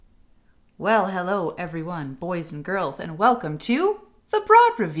Well, hello everyone, boys and girls, and welcome to The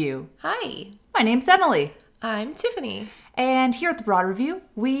Broad Review. Hi, My name's Emily, I'm Tiffany. and here at The Broad Review,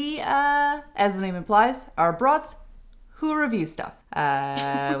 we, as the name implies, are broads who review stuff.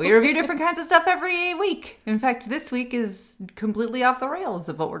 We review different kinds of stuff every week. In fact, this week is completely off the rails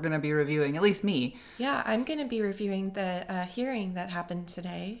of what we're going to be reviewing, at least me. Yeah, I'm going to be reviewing the hearing that happened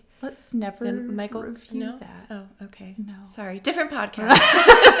today. Let's never review no? that. Oh, okay. No. Sorry, different podcast.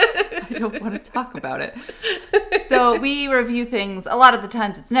 I don't want to talk about it. So we review things, a lot of the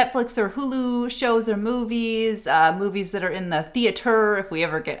times it's Netflix or Hulu shows or movies, movies that are in the theater if we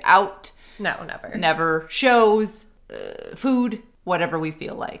ever get out. No, never. Never. Shows, food, whatever we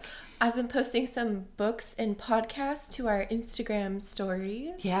feel like. I've been posting some books and podcasts to our Instagram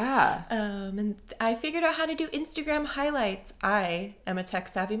stories. Yeah. And I figured out how to do Instagram highlights. I am a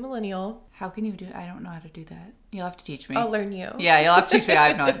tech-savvy millennial. How can you do it? I don't know how to do that. You'll have to teach me. I'll learn you. Yeah, you'll have to teach me. I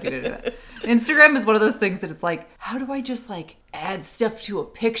have no idea how to do that. Instagram is one of those things that it's like, how do I just add stuff to a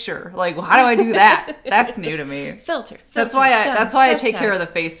picture? How do I do that? That's new to me. Filter. That's why I take care of the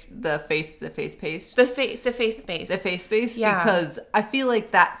face paste. The face space. The face space, Yeah. because I feel like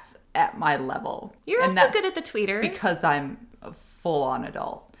that's at my level. You're And also that's good at the tweeter. because I'm a full-on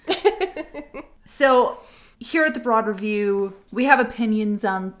adult. So here at the Broad Review, we have opinions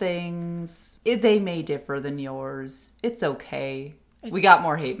on things. They may differ than yours. It's okay. We got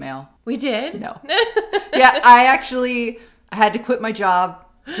more hate mail. We did? No. Yeah, I had to quit my job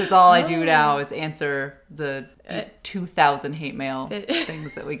because all I do now is answer the 2,000 hate mail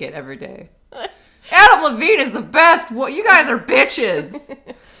things that we get every day. Adam Levine is the best. You guys are bitches.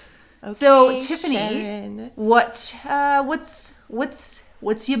 Okay, So Tiffany, Sharon. what's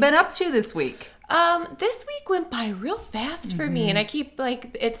you been up to this week? This week went by real fast for me, and I keep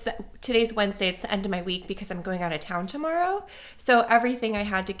today's Wednesday. It's the end of my week because I'm going out of town tomorrow. So everything I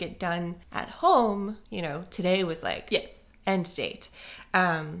had to get done at home, today was Yes. end date.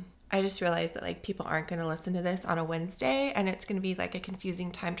 I just realized that people aren't going to listen to this on a Wednesday, and it's going to be a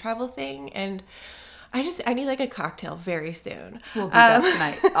confusing time travel thing, and I need a cocktail very soon. We'll do that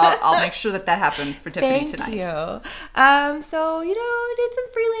tonight. I'll make sure that happens for Tiffany tonight. Thank you. So, I did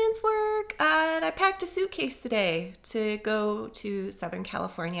some freelance work, and I packed a suitcase today to go to Southern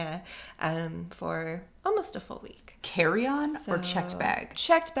California for almost a full week. Carry-on or So, checked bag?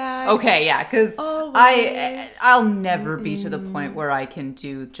 Checked bag. Okay, yeah, because Always. I'll never be to the point where I can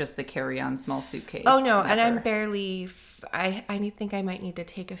do just the carry-on small suitcase. Oh, no, and I'm Never. barely... I think I might need to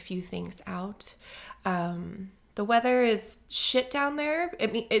take a few things out. The weather is shit down there.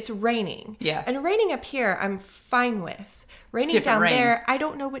 It's raining. Yeah. And raining up here, I'm fine with. Raining different down rain. there, I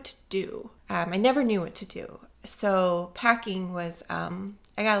don't know what to do. I never knew what to do. So packing was,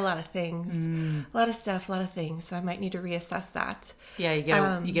 I got a lot of things, a lot of stuff, a lot of things. So I might need to reassess that. Yeah,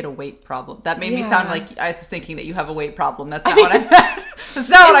 you get a weight problem. That made me Yeah. sound like I was thinking that you have a weight problem. That's not what I meant. That's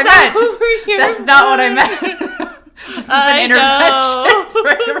not what I meant. That's not what I meant. This is an intervention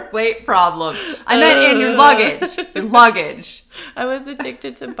for your weight problem. I meant in your luggage. Your luggage. I was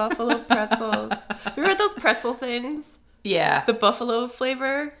addicted to buffalo pretzels. Remember those pretzel thins? Yeah. The buffalo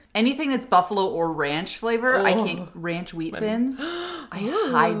flavor? Anything that's buffalo or ranch flavor, I Oh. can't. Ranch wheat thins, I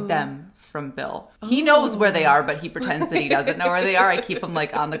hide them from Bill. He knows where they are, but he pretends that he doesn't know where they are. I keep them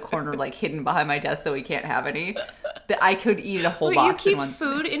on the corner, hidden behind my desk, so he can't have any. That I could eat a whole Wait, box you in keep one.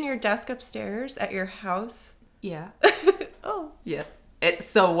 food in your desk upstairs at your house? Yeah. Oh. Yeah.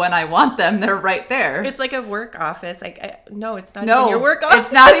 So when I want them, they're right there. It's like a work office. No, it's not No, even your work office.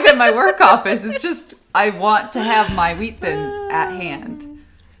 it's not even my work office. It's just I want to have my wheat thins at hand.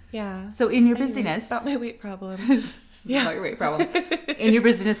 Yeah. So in your Anyways, busyness, about my weight problem. yeah, about your weight problem. In your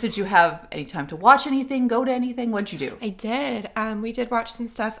busyness, did you have any time to watch anything, go to anything? What'd you do? I did. We did watch some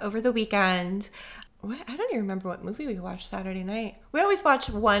stuff over the weekend. I don't even remember what movie we watched Saturday night. We always watch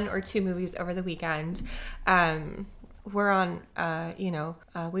 1 or 2 movies over the weekend. We're on,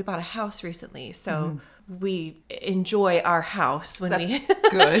 we bought a house recently, so we enjoy our house when That's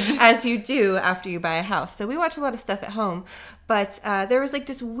good. as you do after you buy a house. So we watch a lot of stuff at home, but there was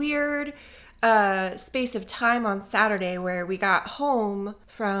this weird space of time on Saturday where we got home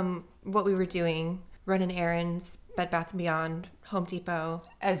from what we were doing, running errands, Bed Bath & Beyond, Home Depot,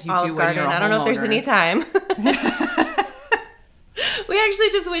 As you Olive do when Garden. you're a I don't know if there's homeowner. any time. We actually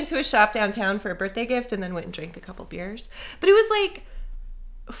just went to a shop downtown for a birthday gift and then went and drank a couple beers. But it was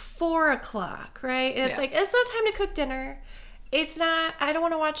 4 o'clock, right? And it's Yeah. it's not time to cook dinner. It's not, I don't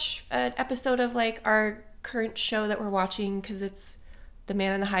want to watch an episode of our current show that we're watching because it's The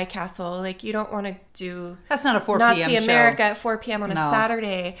Man in the High Castle. You don't want to do That's not a 4 p.m. Nazi show. America at 4 p.m. on a No.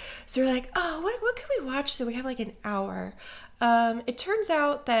 Saturday. So we're what can we watch? So we have an hour. It turns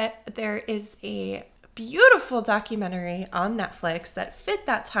out that there is a beautiful documentary on Netflix that fit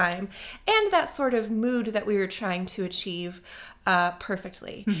that time and that sort of mood that we were trying to achieve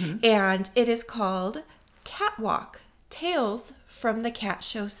perfectly. And it is called Catwalk: Tales from the Cat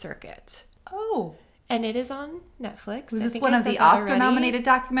Show Circuit. Oh. And it is on Netflix. Was this one of the Oscar-nominated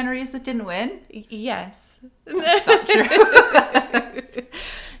documentaries that didn't win? Yes. That's not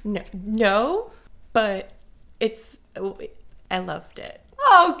true. No, but I loved it.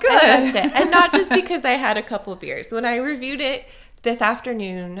 Oh, good. I loved it. And not just because I had a couple beers. When I reviewed it this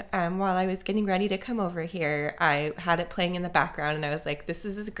afternoon, while I was getting ready to come over here, I had it playing in the background and I was like, this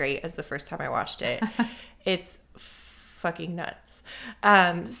is as great as the first time I watched it. It's fucking nuts.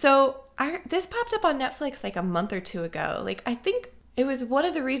 So this popped up on Netflix like a month or two ago. Like, I think it was one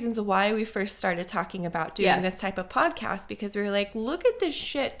of the reasons why we first started talking about doing this type of podcast, because we were like, look at this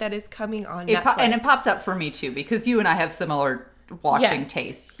shit that is coming on Netflix. And it popped up for me too, because you and I have similar watching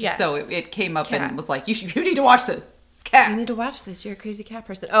tastes. Yes. So it came up and was like, you need to watch this. It's cats. You need to watch this. You're a crazy cat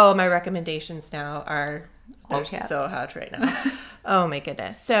person. Oh, my recommendations now are so hot right now. Oh my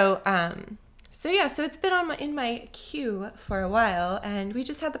goodness. So it's been in my queue for a while, and we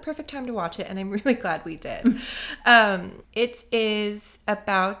just had the perfect time to watch it, and I'm really glad we did. It is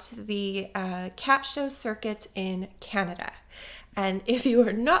about the cat show circuit in Canada. And if you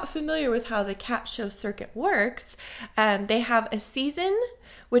are not familiar with how the cat show circuit works, they have a season,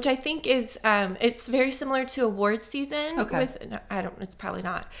 which I think is, it's very similar to awards season. Okay. It's probably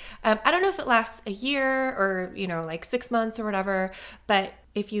not. I don't know if it lasts a year or, like 6 months or whatever, but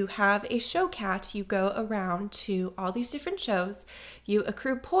if you have a show cat, you go around to all these different shows, you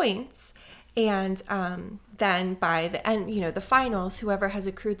accrue points, and then by the end, the finals, whoever has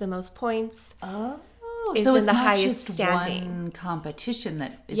accrued the most points. Oh. Is so in it's the not highest just standing. one competition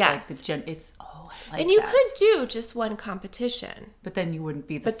that is yes. like it's I like and you that. could do just one competition, but then you wouldn't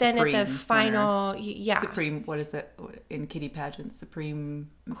be the but supreme then at the final supreme, what is it in kitty pageants, supreme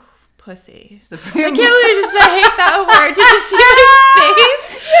pussy. Supreme. I can't believe I hate that word. Did you see my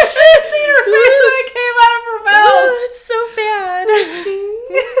face? You should have seen her face when it came out of her mouth. Oh, it's so bad.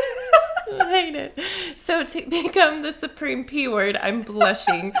 I hate it. So to become the supreme P word, I'm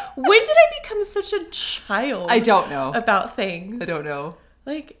blushing. When did I become such a child? I don't know. About things. I don't know.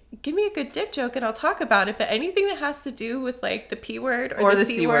 Like, give me a good dick joke and I'll talk about it. But anything that has to do with like the P word or the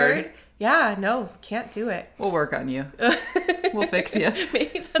C word. Yeah, no, can't do it. We'll work on you. We'll fix you.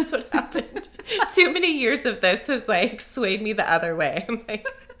 Maybe that's what happened. Too many years of this has like swayed me the other way. I'm like,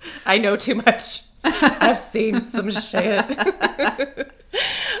 I know too much. I've seen some shit.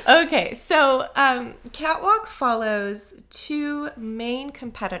 Okay, so Catwalk follows two main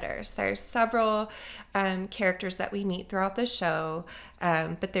competitors. There's several characters that we meet throughout the show,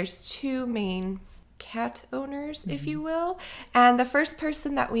 but there's two main cat owners, if you will. And the first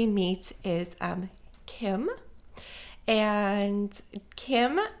person that we meet is Kim. And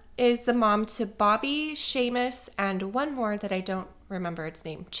Kim is the mom to Bobby, Seamus, and one more that I don't remember its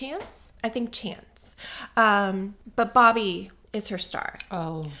name. Chance? I think Chance. But Bobby is her star.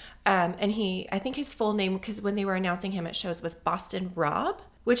 Oh. And I think his full name, because when they were announcing him at shows, was Boston Rob,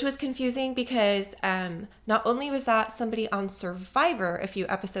 which was confusing because not only was that somebody on Survivor a few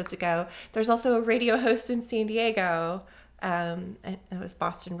episodes ago, there's also a radio host in San Diego, and it was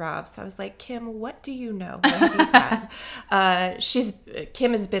Boston Rob. So I was like, Kim, what do you know? What have you done?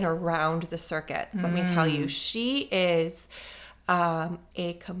 Kim has been around the circuits. Let me tell you, she is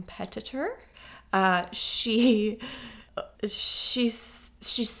a competitor. She's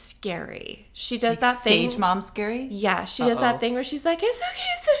scary. She does that thing. Stage mom scary? Yeah, she does that thing where she's like, it's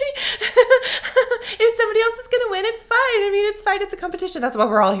okay, if somebody else is going to win, it's fine. I mean, it's fine. It's a competition. That's what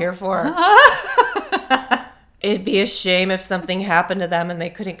we're all here for. It'd be a shame if something happened to them and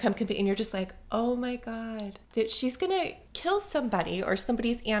they couldn't come compete. And you're just like, oh my God, that she's going to kill somebody or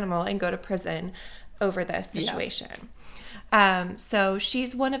somebody's animal and go to prison over this situation. Yeah. So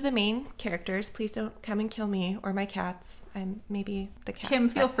she's one of the main characters. Please don't come and kill me or my cats. I'm maybe the cats. Kim,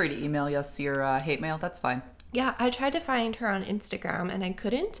 feel free to email us your hate mail. That's fine. Yeah, I tried to find her on Instagram and I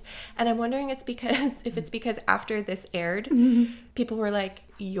couldn't. And I'm wondering if it's because after this aired, people were like,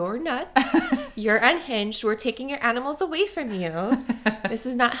 you're nuts. You're unhinged. We're taking your animals away from you. This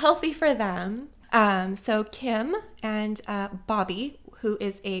is not healthy for them. So Kim and Bobby, who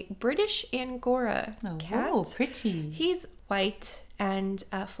is a British Angora cat. Oh, pretty. He's white and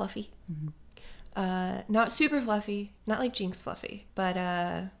fluffy. Mm-hmm. Not super fluffy, not like Jinx fluffy, but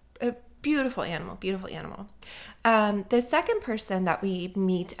a beautiful animal. The second person that we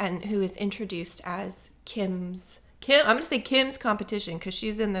meet and who is introduced as Kim, I'm going to say Kim's competition because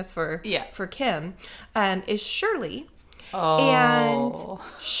she's in this for Kim, is Shirley. And Oh.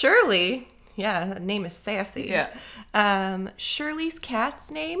 Shirley, yeah, the name is sassy. Yeah. Shirley's cat's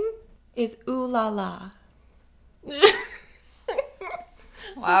name is Ooh La La.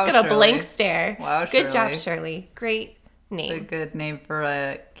 Wow, Just got a Shirley. blank stare. Wow, Good job, Shirley. Shirley. Great A name. good name for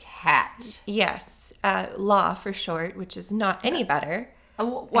a cat. Yes. La for short, which is not any better.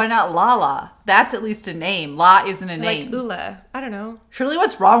 Why not Lala? That's at least a name. La isn't a Like name. Ula. I don't know. Shirley,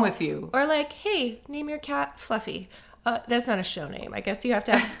 what's wrong with you? Or like, hey, name your cat Fluffy. That's not a show name. I guess you have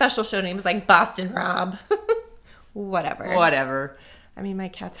to have special show names like Boston Rob. Whatever. Whatever. I mean, my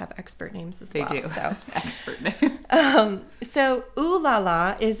cats have expert names as They well. do. So. Expert names. So Ooh La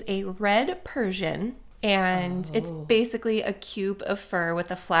La is a red Persian, and it's basically a cube of fur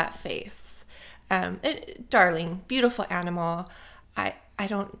with a flat face. Darling, beautiful animal. I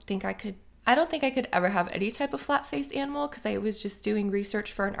don't think I could ever have any type of flat faced animal, because I was just doing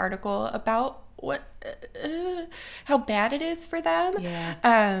research for an article about how bad it is for them.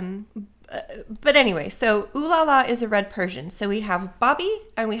 Yeah. But anyway, so Ooh La La is a red Persian. So we have Bobby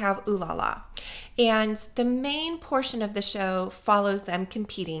and we have Ooh La La. And the main portion of the show follows them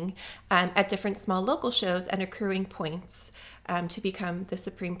competing at different small local shows and accruing points to become the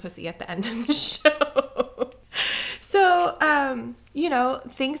supreme pussy at the end of the show. So,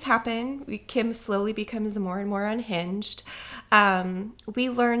 things happen. Kim slowly becomes more and more unhinged. We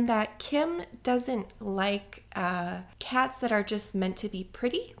learn that Kim doesn't like cats that are just meant to be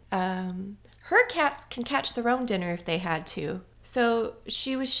pretty. Her cats can catch their own dinner if they had to. So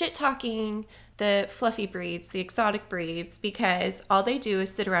she was shit-talking the fluffy breeds, the exotic breeds, because all they do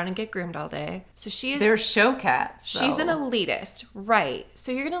is sit around and get groomed all day. So They're show cats. She's an though. elitist, right?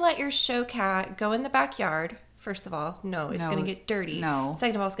 So you're gonna let your show cat go in the backyard? First of all, no, it's gonna get dirty. No.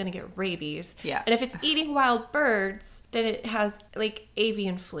 Second of all, it's gonna get rabies. Yeah. And if it's eating wild birds, then it has like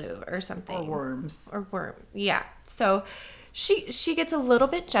avian flu or something. Or worms. Or worm. Yeah. So she gets a little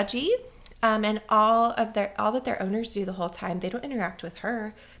bit judgy. And all that their owners do the whole time, they don't interact with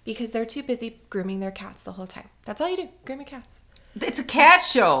her because they're too busy grooming their cats the whole time. That's all you do, groom your cats. It's a cat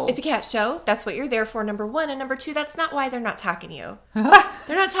show. It's a cat show. That's what you're there for, number one. And number two, that's not why they're not talking to you.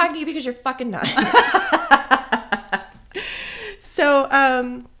 They're not talking to you because you're fucking nuts.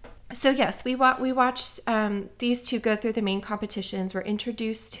 So yes, we watched these two go through the main competitions. We're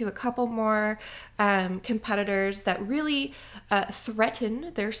introduced to a couple more competitors that really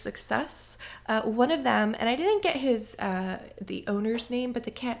threaten their success. One of them, and I didn't get the owner's name, but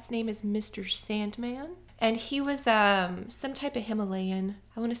the cat's name is Mr. Sandman. And he was some type of Himalayan.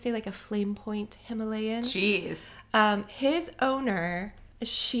 I want to say like a flame point Himalayan. Jeez. His owner,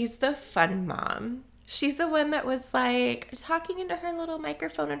 she's the fun mom. She's the one that was like talking into her little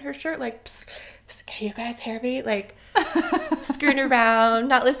microphone in her shirt, like, psst, psst, can you guys hear me? Like screwing around,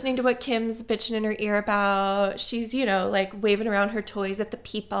 not listening to what Kim's bitching in her ear about. She's, like waving around her toys at the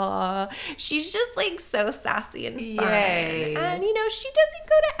people. She's just like so sassy and fun. Yay. And, she doesn't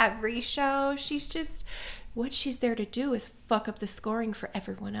go to every show. She's just, what she's there to do is fuck up the scoring for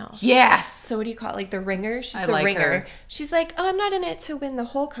everyone else. Yes. So what do you call it? Like the ringer? She's I the like ringer. her. She's like, oh, I'm not in it to win the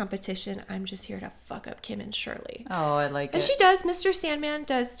whole competition. I'm just here to fuck up Kim and Shirley. Oh, I like And it. she does. Mr. Sandman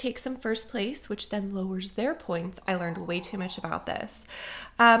does take some first place, which then lowers their points. I learned way too much about this.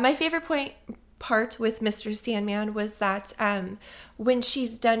 My favorite part with Mr. Sandman was that when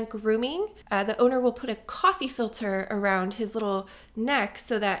she's done grooming, the owner will put a coffee filter around his little neck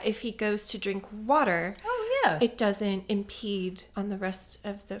so that if he goes to drink water, it doesn't impede on the rest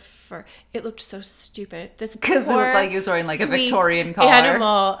of the fur. It looked so stupid. This Because it looked like he was wearing like a sweet Victorian collar.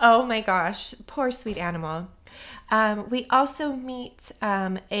 Animal. Oh my gosh. Poor sweet animal. We also meet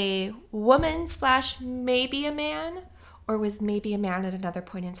a woman / maybe a man, or was maybe a man at another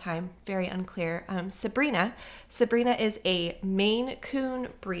point in time. Very unclear. Sabrina. Sabrina is a Maine Coon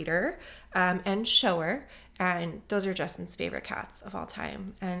breeder and shower. And those are Justin's favorite cats of all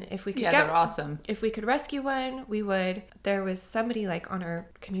time. And if we could they're awesome. If we could rescue one, we would. There was somebody like on our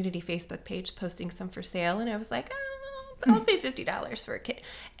community Facebook page posting some for sale. And I was like, I'll pay $50 for a kit.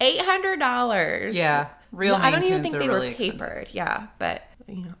 $800. Yeah. Real I don't Maine even Coons think are they really were expensive. papered. Yeah. But,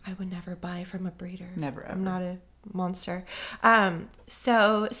 I would never buy from a breeder. Never, ever. I'm not a monster.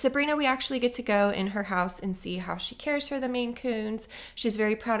 So Sabrina, we actually get to go in her house and see how she cares for the Maine Coons. She's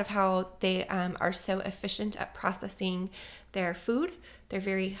very proud of how they are so efficient at processing their food, their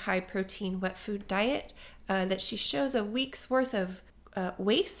very high protein wet food diet, that she shows a week's worth of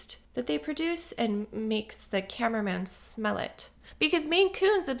waste that they produce and makes the cameraman smell it. Because Maine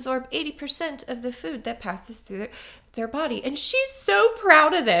Coons absorb 80% of the food that passes through their body. And she's so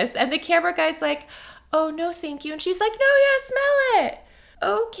proud of this. And the camera guy's like, oh, no, thank you. And she's like, no, yeah, smell it.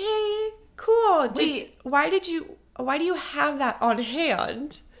 Okay, cool. why do you have that on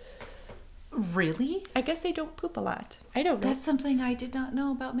hand? Really? I guess they don't poop a lot. I don't know. That's something I did not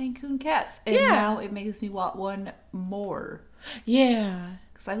know about Maine Coon cats. And now it makes me want one more. Yeah.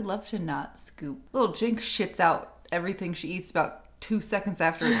 Because I would love to not scoop. Little Jinx shits out everything she eats about 2 seconds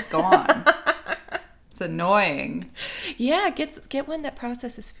after it's gone. It's annoying. Yeah, get one that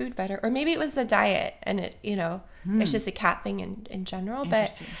processes food better. Or maybe it was the diet and it, it's just a cat thing in general.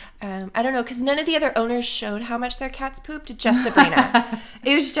 But I don't know, because none of the other owners showed how much their cats pooped. Just Sabrina.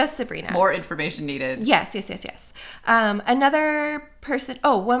 It was just Sabrina. More information needed. Yes. Another person.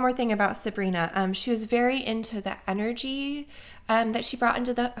 Oh, one more thing about Sabrina. She was very into the energy that she brought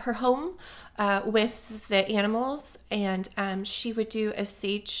into her home with the animals. And she would do a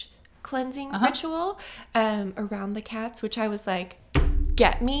sage cleansing ritual around the cats, which I was like,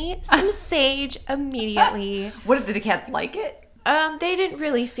 get me some sage immediately. What did the cats like it? They didn't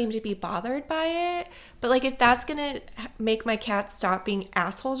really seem to be bothered by it, but like if that's gonna make my cats stop being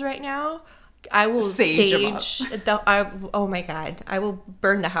assholes right now, I will sage oh my God, I will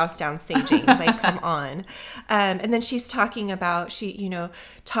burn the house down saging. Like, come on. And then she's talking about, she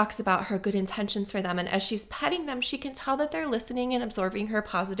talks about her good intentions for them. And as she's petting them, she can tell that they're listening and absorbing her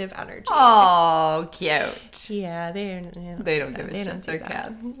positive energy. Oh, cute. Yeah, they don't give a shit. They're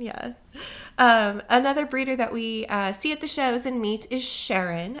cats. Yeah. Another breeder that we see at the shows and meet is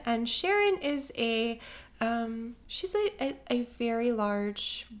Sharon. And Sharon is she's a very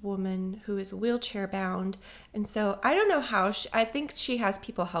large woman who is wheelchair bound. And so I don't know how I think she has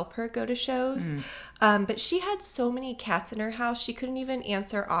people help her go to shows. But she had so many cats in her house, she couldn't even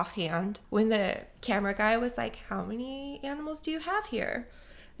answer offhand when the camera guy was like, how many animals do you have here?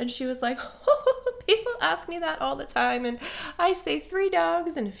 And she was like, oh, people ask me that all the time. And I say 3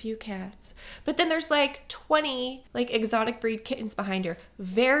 dogs and a few cats. But then there's like 20 like exotic breed kittens behind her.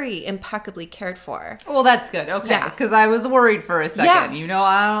 Very impeccably cared for. Well, that's good. Okay. Because I was worried for a second. Yeah.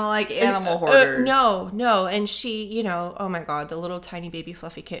 I don't like animal hoarders. No. And she, oh my God, the little tiny baby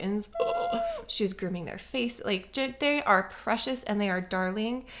fluffy kittens. She was grooming their face. Like, they are precious and they are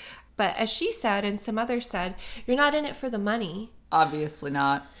darling. But as she said, and some others said, you're not in it for the money. Obviously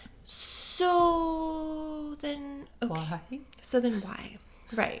not. So then, okay. Why? So then why?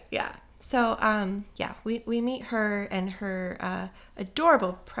 Right, yeah. So, we meet her and her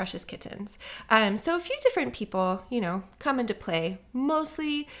adorable, precious kittens. So a few different people, come into play.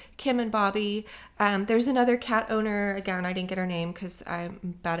 Mostly Kim and Bobby. There's another cat owner. Again, I didn't get her name because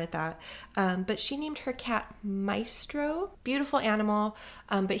I'm bad at that. But she named her cat Maestro. Beautiful animal,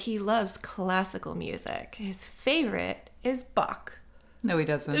 but he loves classical music. His favorite is Bach. No, he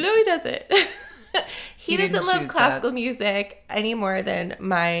doesn't. He doesn't love classical music any more than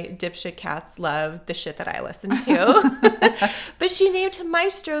my dipshit cats love the shit that I listen to. But she named him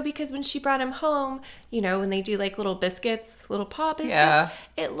Maestro because when she brought him home, when they do like little biscuits, little paw biscuits,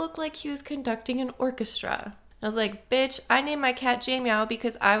 it looked like he was conducting an orchestra. I was like, bitch, I named my cat J-Meow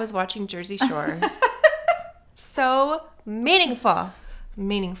because I was watching Jersey Shore. So meaningful.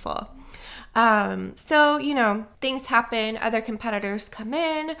 So, things happen. Other competitors come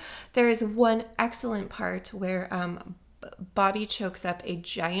in. There is one excellent part where Bobby chokes up a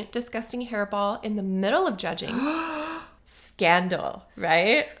giant, disgusting hairball in the middle of judging. Scandal,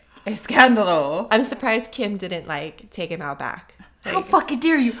 right? A scandalo. I'm surprised Kim didn't, take him out back. How fucking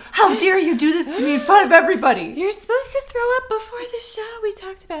dare you? How dare you do this to me in front of everybody? You're supposed to throw up before the show. We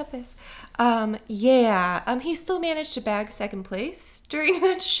talked about this. He still managed to bag second place during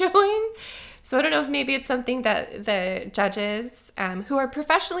that showing. So I don't know if maybe it's something that the judges, who are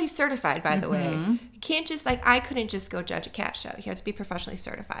professionally certified, by the way, can't just, I couldn't just go judge a cat show. You have to be professionally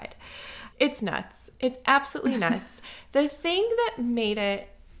certified. It's nuts. It's absolutely nuts. The thing that made it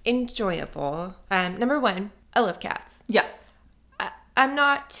enjoyable, number one, I love cats. Yeah. I'm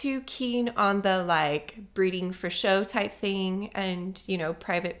not too keen on the breeding for show type thing and,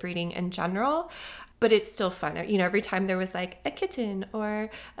 private breeding in general, but it's still fun. Every time there was a kitten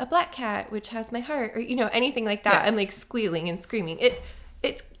or a black cat, which has my heart, or, anything like that, I'm squealing and screaming.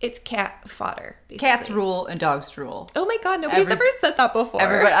 It's cat fodder. Basically. Cats rule and dogs rule. Oh my God, nobody's ever said that before.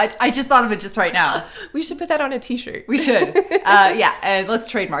 Everybody, I just thought of it just right now. We should put that on a t-shirt. We should. And let's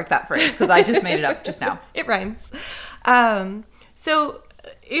trademark that phrase because I just made it up just now. It rhymes. So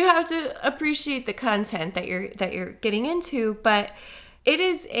you have to appreciate the content that you're getting into, but it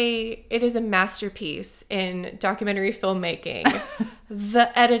is a masterpiece in documentary filmmaking.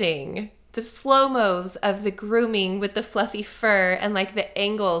 The editing, the slow-mos of the grooming with the fluffy fur and the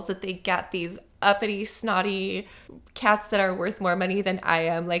angles that they get these uppity, snotty cats that are worth more money than I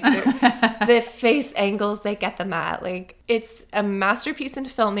am. The face angles they get them at. It's a masterpiece in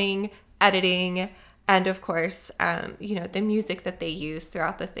filming, editing. And of course, the music that they use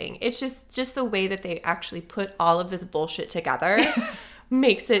throughout the thing. It's just the way that they actually put all of this bullshit together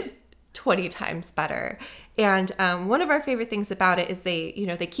makes it 20 times better. And one of our favorite things about it is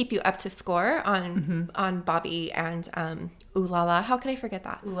they keep you up to score on Bobby and Ooh La La. How could I forget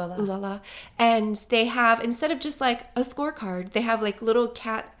that? Ooh La La. Ooh La La. And they have, instead of just like a scorecard, they have like little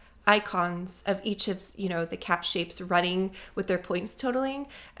cat icons of each of, the cat shapes running with their points totaling.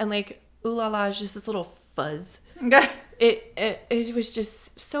 And like Ooh La La is just this little fuzz. It was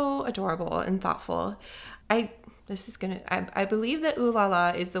just so adorable and thoughtful. I believe that Ooh La La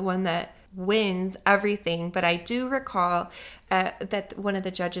is the one that wins everything, but I do recall that one of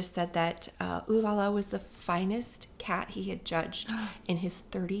the judges said that Ooh La La was the finest cat he had judged in his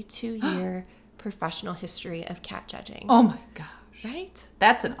 32-year professional history of cat judging. Oh my gosh. Right?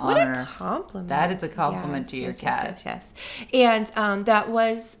 That's an honor. What a compliment. That is a compliment to your cat. Yes. And that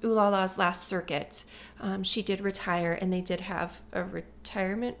was Ooh La La's last circuit. She did retire, and they did have a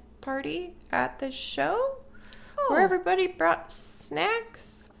retirement party at the show where everybody brought snacks.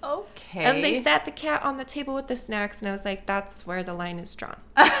 Okay. And they sat the cat on the table with the snacks, and I was like, that's where the line is drawn.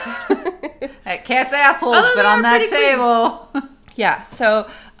 That cat's asshole's been on that table. Yeah, so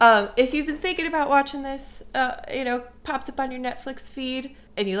if you've been thinking about watching this, pops up on your Netflix feed,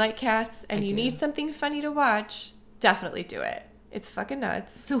 and you like cats, and you need something funny to watch, definitely do it. It's fucking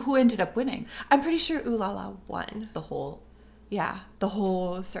nuts. So who ended up winning? I'm pretty sure Ooh La La won. The whole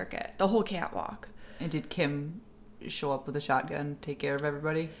circuit, the whole catwalk. And did Kim show up with a shotgun, take care of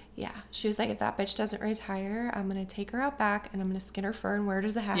everybody? Yeah. She was like, if that bitch doesn't retire, I'm going to take her out back and I'm going to skin her fur and wear it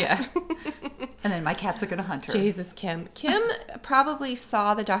as a hat. Yeah. And then my cats are going to hunt her. Jesus, Kim. Kim probably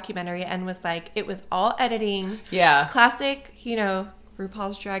saw the documentary and was like, it was all editing. Yeah. Classic,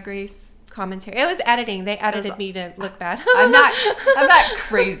 RuPaul's Drag Race commentary. It was editing. They edited me to look bad. I'm not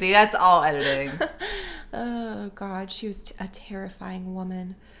crazy. That's all editing. Oh, God. She was a terrifying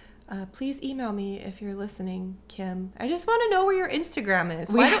woman. Please email me if you're listening, Kim. I just want to know where your Instagram is.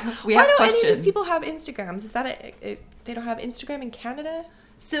 Why don't any of these people have Instagrams? Is that they don't have Instagram in Canada?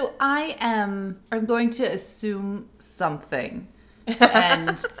 So I'm going to assume something,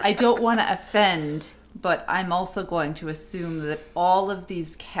 and I don't want to offend, but I'm also going to assume that all of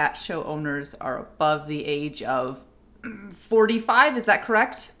these cat show owners are above the age of 45. Is that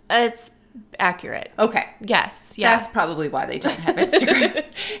correct? It's accurate. Okay. Yes. Yeah. That's probably why they don't have Instagram.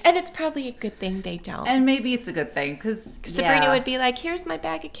 And it's probably a good thing they don't. And maybe it's a good thing, because Sabrina would be like, here's my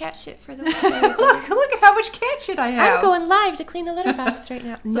bag of cat shit for the weekend. look at how much cat shit I have. I'm going live to clean the litter box right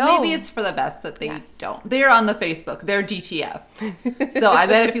now. So maybe it's for the best that they don't. They're on the Facebook. They're DTF. So I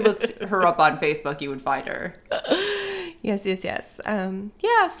bet if you looked her up on Facebook, you would find her. Yes.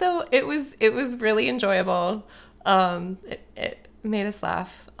 So it was really enjoyable. It made us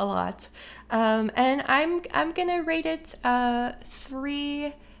laugh a lot. And I'm gonna rate it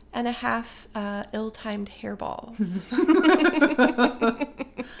 3.5 ill-timed hairballs.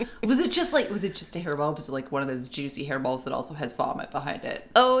 Was it just a hairball? Was it like one of those juicy hairballs that also has vomit behind it?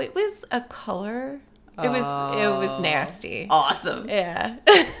 Oh, it was a color. It was nasty. Awesome. Yeah.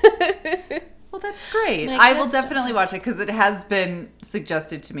 Well, that's great. I will definitely watch it because it has been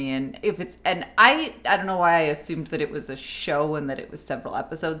suggested to me, and I don't know why I assumed that it was a show and that it was several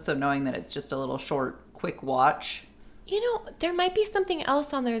episodes. So knowing that it's just a little short, quick watch. There might be something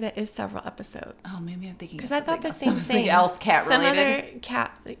else on there that is several episodes. Oh, maybe I'm thinking because I thought the same something thing. else cat related. Some other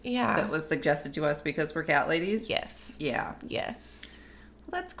cat, yeah. That was suggested to us because we're cat ladies. Yes. Yeah. Yes.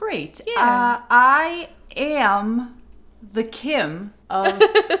 Well, that's great. Yeah. I am the Kim of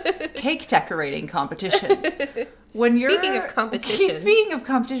cake decorating competitions. Speaking of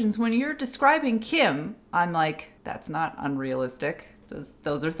competitions, when you're describing Kim, I'm like, that's not unrealistic.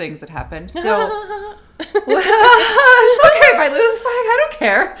 Those are things that happen. So it's okay if I lose. I don't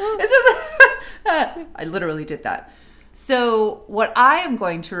care. It's just I literally did that. So what I am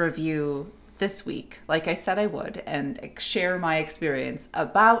going to review this week, like I said I would, and share my experience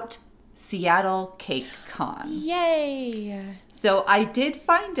about Seattle Cake Con. Yay! So I did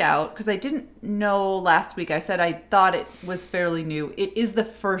find out, because I didn't know last week, I said I thought it was fairly new. It is the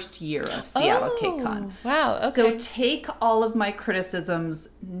first year of Seattle Cake Con. Wow, okay. So take all of my criticisms,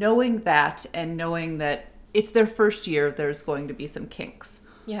 knowing that, and knowing that it's their first year, there's going to be some kinks.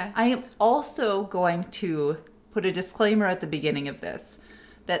 Yes. I am also going to put a disclaimer at the beginning of this,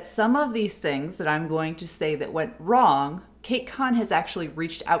 that some of these things that I'm going to say that went wrong, CakeCon has actually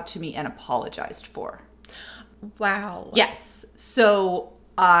reached out to me and apologized for. Wow. Yes. So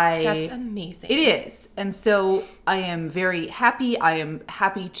That's amazing. It is. And so I am very happy. I am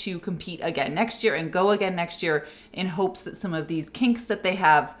happy to compete again next year and go again next year in hopes that some of these kinks that they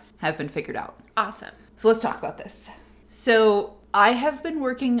have have been figured out. Awesome. So let's talk about this. So I have been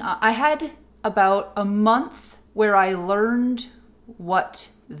working, I had about a month where I learned what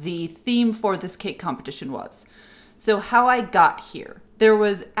the theme for this cake competition was. So how I got here. There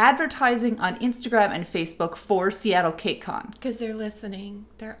was advertising on Instagram and Facebook for Seattle Cake Con. Because they're listening.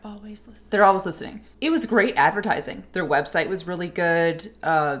 They're always listening. They're always listening. It was great advertising. Their website was really good.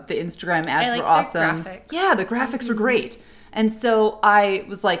 The Instagram ads were awesome. Graphics. Yeah, the graphics were great. And so I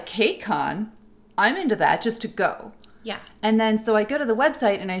was like, Cake Con? I'm into that just to go. Yeah. And then so I go to the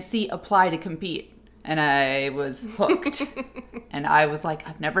website and I see apply to compete. And I was hooked. And I was like,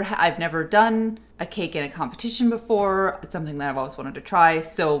 I've never done a cake in a competition before. It's something that I've always wanted to try.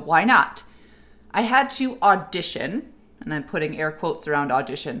 So why not? I had to audition, and I'm putting air quotes around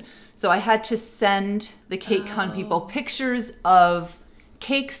audition. So I had to send the Cake Con people pictures of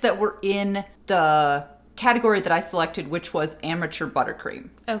cakes that were in the category that I selected, which was amateur buttercream.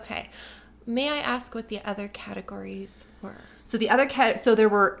 Okay. May I ask what the other categories were? So so there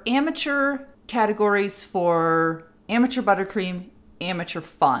were amateur categories for amateur buttercream, amateur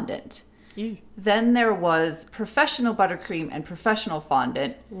fondant. Then there was professional buttercream and professional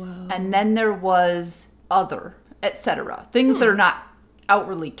fondant. Whoa. And then there was other, etc. Things that are not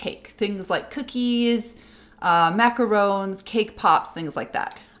outwardly cake. Things like cookies, macarons, cake pops, things like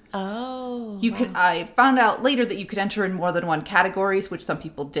that. Oh. I found out later that you could enter in more than one categories, which some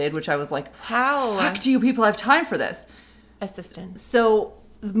people did, which I was like, how? Fuck, do you people have time for this? Assistance. So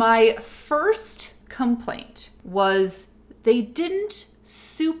my first complaint was they didn't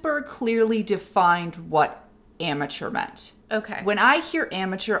super clearly define what amateur meant. Okay. When I hear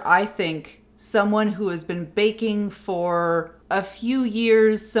amateur, I think someone who has been baking for a few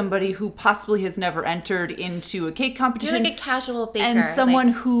years, somebody who possibly has never entered into a cake competition. You're like a casual baker. And someone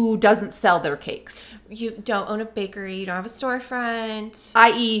who doesn't sell their cakes. You don't own a bakery, you don't have a storefront.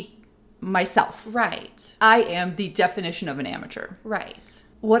 I.e. myself. Right. I am the definition of an amateur. Right.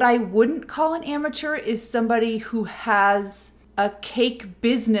 What I wouldn't call an amateur is somebody who has a cake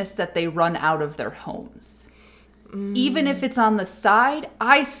business that they run out of their homes. Even if it's on the side,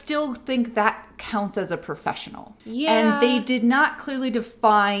 I still think that counts as a professional. Yeah. And they did not clearly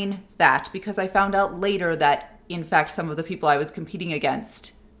define that because I found out later that, in fact, some of the people I was competing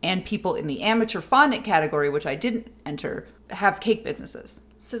against and people in the amateur fondant category, which I didn't enter, have cake businesses.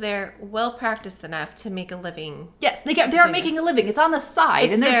 So they're well practiced enough to make a living. Yes, they are making a living. It's on the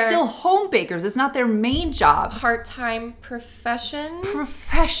side, and they're still home bakers. It's not their main job. Part-time profession? It's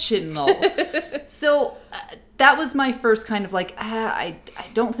professional. So that was my first kind of like, I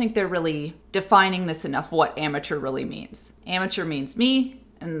don't think they're really defining this enough, what amateur really means. Amateur means me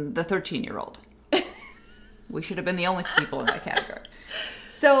and the 13-year-old. We should have been the only two people in that category.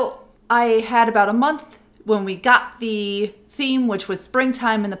 So I had about a month when we got the theme, which was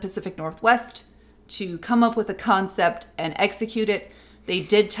springtime in the Pacific Northwest, to come up with a concept and execute it. They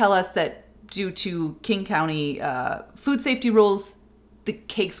did tell us that due to King County food safety rules, the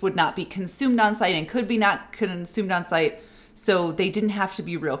cakes would not be consumed on site and could be not consumed on site, so they didn't have to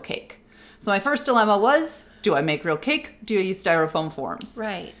be real cake. So my first dilemma was, do I make real cake? Do I use styrofoam forms?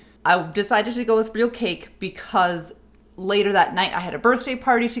 Right. I decided to go with real cake because later that night I had a birthday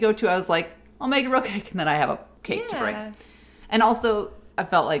party to go to. I was like, I'll make a real cake, and then I have a cake to bring. And also, I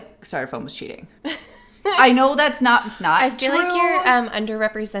felt like styrofoam was cheating. I know it's not I feel true. like you're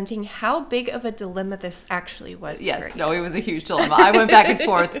underrepresenting how big of a dilemma this actually was for Yes, you. no, it was a huge dilemma. I went back and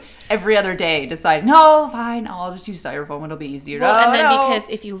forth every other day, deciding, no, fine, I'll just use styrofoam. It'll be easier. Well, and then because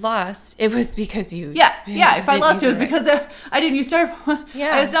if you lost, it was because you... Yeah, if I lost, it was because I didn't use styrofoam.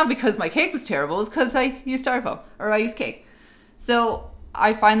 Yeah. It's not because my cake was terrible. It's because I used styrofoam, or I used cake. So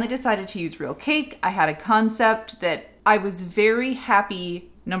I finally decided to use real cake. I had a concept that I was very happy,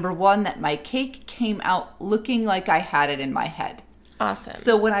 number one, that my cake came out looking like I had it in my head. Awesome.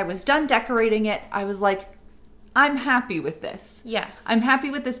 So when I was done decorating it, I was like, I'm happy with this. Yes. I'm happy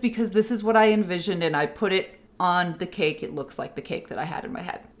with this because this is what I envisioned, and I put it on the cake. It looks like the cake that I had in my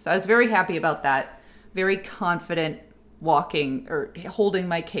head. So I was very happy about that. Very confident walking or holding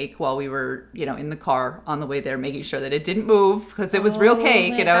my cake while we were, in the car on the way there, making sure that it didn't move because it was real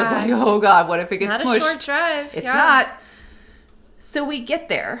cake. And I was like, oh God, what if it gets smushed? It's not a short drive. It's not. So we get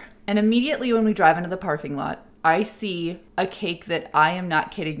there, and immediately when we drive into the parking lot, I see a cake that, I am not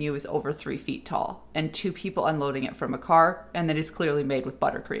kidding you, is over 3 feet tall, and 2 people unloading it from a car, and that is clearly made with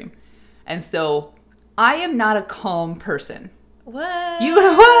buttercream. And so I am not a calm person. What? You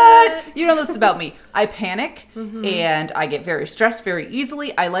know what? You know this about me. I panic and I get very stressed very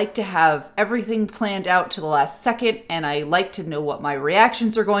easily. I like to have everything planned out to the last second, and I like to know what my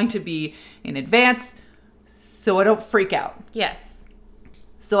reactions are going to be in advance so I don't freak out. Yes.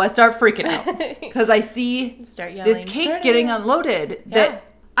 So I start freaking out because I see this cake getting unloaded. Yeah. That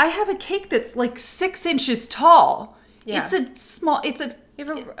I have a cake that's like 6 inches tall. Yeah. It's a small. What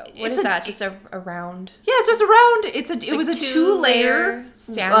is that? Just a round? Yeah, it's just a round. It was a 2-layer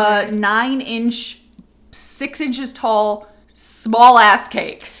standard 9-inch, 6 inches tall, small ass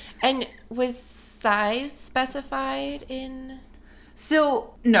cake. And was size specified in?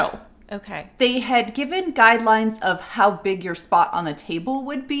 So no. Okay. They had given guidelines of how big your spot on the table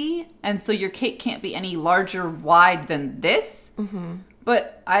would be, and so your cake can't be any larger wide than this. Mm-hmm.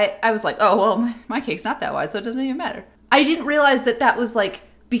 But I was like, oh, well, my cake's not that wide, so it doesn't even matter. I didn't realize that was like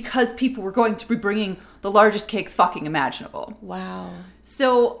because people were going to be bringing the largest cakes fucking imaginable. Wow.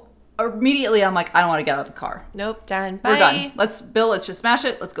 So immediately I'm like, I don't want to get out of the car. Nope, done. Bye. We're done. Let's just smash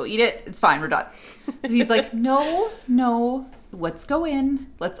it. Let's go eat it. It's fine. We're done. So he's like, no. Let's go in,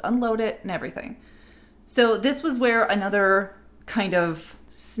 let's unload it and everything. So this was where another kind of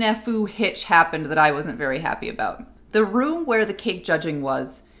snafu hitch happened that I wasn't very happy about. The room where the cake judging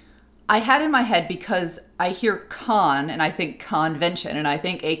was, I had in my head because I hear con and I think convention and I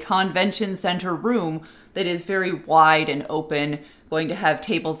think a convention center room that is very wide and open, going to have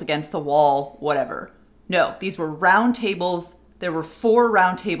tables against the wall, whatever. No, these were round tables. There were 4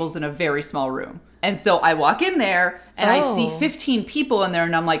 round tables in a very small room. And so I walk in there and I see 15 people in there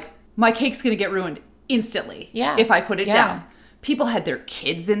and I'm like, my cake's going to get ruined instantly if I put it down. People had their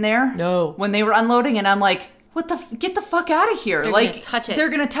kids in there when they were unloading and I'm like, get the fuck out of here. They're like, gonna touch it. They're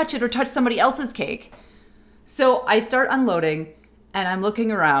going to touch it or touch somebody else's cake. So I start unloading and I'm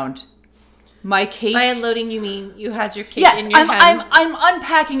looking around. My cake. By unloading, you mean you had your cake in your hands? I'm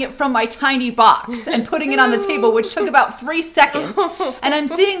unpacking it from my tiny box and putting it on the table, which took about 3 seconds. And I'm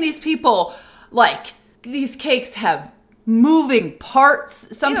seeing these people... Like, these cakes have moving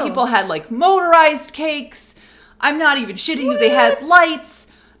parts. Some people had, like, motorized cakes. I'm not even shitting you. They had lights.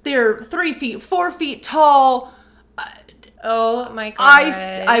 They're 3 feet, 4 feet tall. Oh, my God.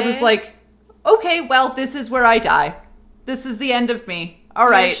 I was like, okay, well, this is where I die. This is the end of me. All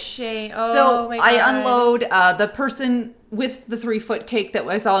right. So my God. I unload. The person with the 3-foot cake that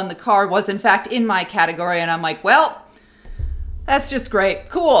I saw in the car was, in fact, in my category. And I'm like, well, that's just great.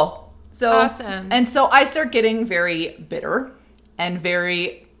 Cool. So awesome. And so I start getting very bitter and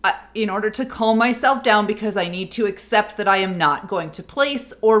very, in order to calm myself down because I need to accept that I am not going to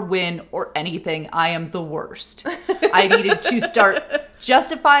place or win or anything. I am the worst. I needed to start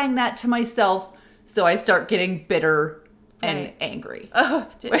justifying that to myself. So I start getting bitter and angry. Oh,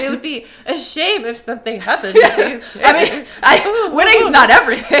 it would be a shame if something happened. I mean, winning's not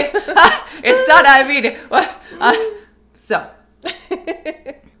everything. It's not, so...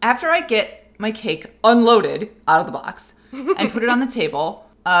 After I get my cake unloaded out of the box and put it on the table,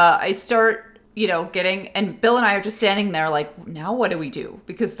 I start, getting, and Bill and I are just standing there like, now what do we do?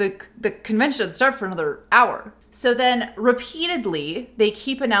 Because the convention doesn't start for another hour. So then repeatedly, they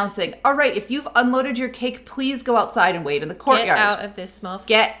keep announcing, all right, if you've unloaded your cake, please go outside and wait in the courtyard. Get out of this small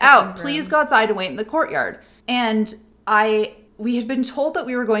Get out. Room. Please go outside and wait in the courtyard. And we had been told that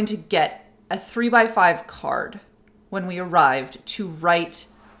we were going to get a 3x5 card when we arrived to write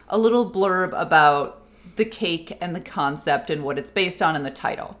a little blurb about the cake and the concept and what it's based on in the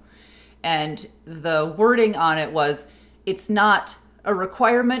title. And the wording on it was, it's not a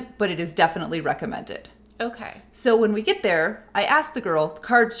requirement, but it is definitely recommended. Okay. So when we get there, I asked the girl, the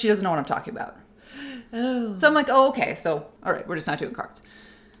cards, she doesn't know what I'm talking about. Oh. So I'm like, oh, okay. So, all right, we're just not doing cards.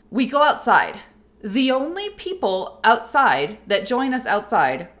 We go outside. The only people outside that join us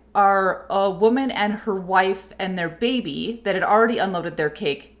outside are a woman and her wife and their baby that had already unloaded their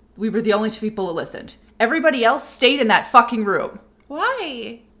cake. We were the only 2 people that listened. Everybody else stayed in that fucking room.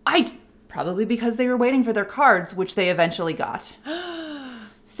 Why? Probably because they were waiting for their cards, which they eventually got.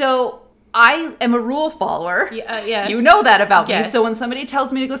 So I am a rule follower. Yeah. You know that about yes. me. So when somebody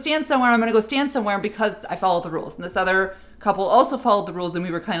tells me to go stand somewhere, I'm going to go stand somewhere because I follow the rules. And this other couple also followed the rules, and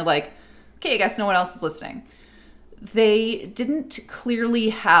we were kind of like, okay, I guess no one else is listening. They didn't clearly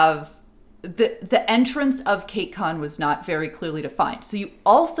have... The entrance of CakeCon was not very clearly defined. So you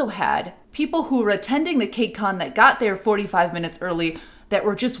also had people who were attending the CakeCon that got there 45 minutes early that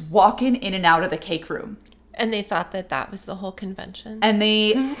were just walking in and out of the cake room. And they thought that was the whole convention. And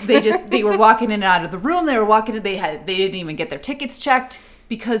they were walking in and out of the room. They didn't even get their tickets checked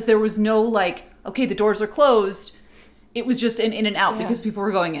because there was no okay, the doors are closed. It was just an in and out because people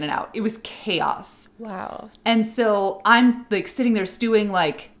were going in and out. It was chaos. Wow. And so I'm sitting there stewing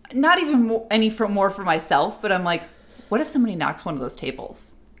not even more for myself, but I'm like, what if somebody knocks one of those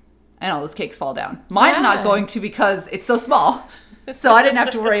tables and all those cakes fall down? Mine's not going to because it's so small. So I didn't have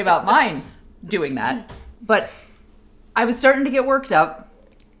to worry about mine doing that. But I was starting to get worked up.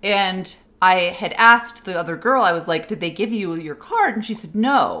 And I had asked the other girl, I was like, did they give you your card? And she said,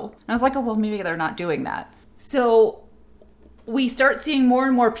 no. And I was like, oh, well, maybe they're not doing that. So we start seeing more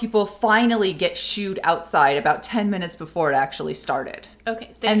and more people finally get shooed outside about 10 minutes before it actually started.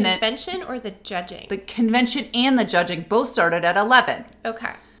 Okay. The convention or the judging? The convention and the judging both started at 11.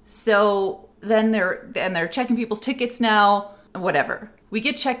 Okay. So then they're checking people's tickets now, whatever. We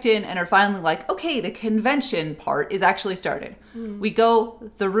get checked in and are finally like, okay, the convention part is actually started. We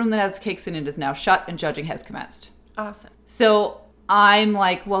go, the room that has cakes in it is now shut and judging has commenced. Awesome. So I'm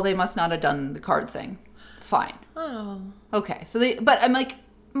like, well, they must not have done the card thing. Fine. Oh. Okay. But I'm like,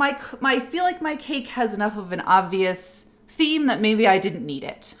 I feel like my cake has enough of an obvious theme that maybe I didn't need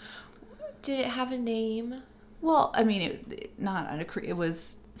it. Did it have a name? Well, I mean, it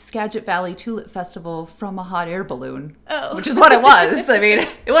was Skagit Valley Tulip Festival from a hot air balloon. Oh. Which is what it was. I mean,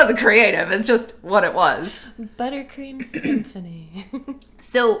 it wasn't creative. It's just what it was. Buttercream Symphony.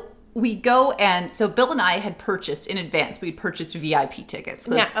 So we go, and so Bill and I had purchased in advance. We'd purchased VIP tickets.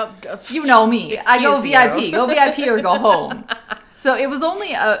 Yeah, you know me. I go VIP. Go VIP or go home. So it was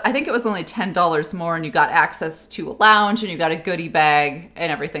only, I think it was only $10 more, and you got access to a lounge, and you got a goodie bag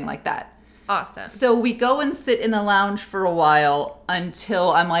and everything like that. Awesome. So we go and sit in the lounge for a while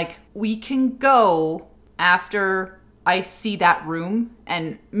until I'm like, we can go after I see that room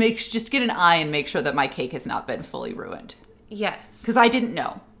and just get an eye and make sure that my cake has not been fully ruined. Yes. Because I didn't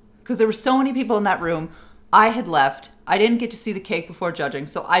know. Because there were so many people in that room. I had left. I didn't get to see the cake before judging,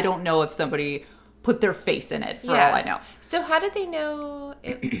 so I don't know if somebody put their face in it, for all I know. So how did they know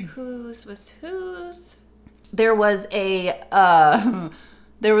whose was whose? There was a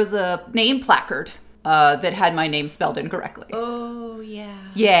name placard that had my name spelled incorrectly. Oh, yeah.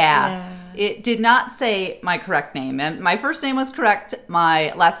 Yeah. It did not say my correct name. And my first name was correct.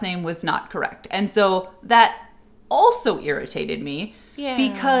 My last name was not correct. And so that also irritated me. Yeah.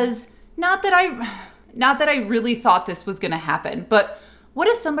 Because not that I really thought this was going to happen, but what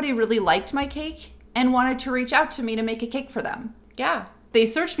if somebody really liked my cake and wanted to reach out to me to make a cake for them? Yeah. They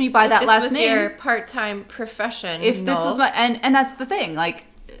searched me by that last name. If this was your part-time profession. If this was my... And that's the thing. Like,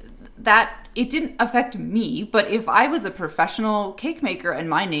 that... It didn't affect me, but if I was a professional cake maker and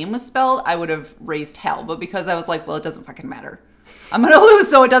my name was spelled, I would have raised hell. But because I was like, well, it doesn't fucking matter. I'm going to lose,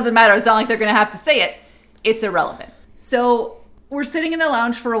 so it doesn't matter. It's not like they're going to have to say it. It's irrelevant. So we're sitting in the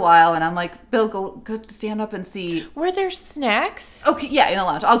lounge for a while, and I'm like, Bill, go stand up and see. Were there snacks? Okay, yeah, in the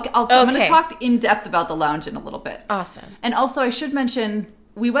lounge. I'm going to talk in depth about the lounge in a little bit. Awesome. And also, I should mention,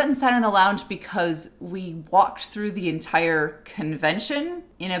 we went and sat in the lounge because we walked through the entire convention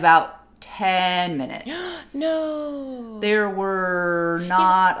in about 10 minutes. No. There were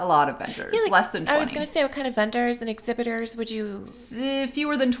not a lot of vendors. Yeah, like, less than 20. I was going to say, what kind of vendors and exhibitors would you...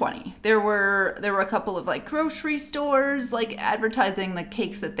 Fewer than 20. There were a couple of like grocery stores like advertising the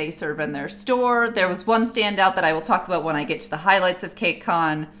cakes that they serve in their store. There was one standout that I will talk about when I get to the highlights of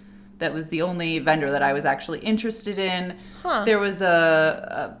CakeCon. That was the only vendor that I was actually interested in. Huh. There was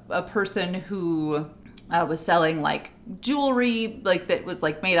a person who was selling like jewelry like that was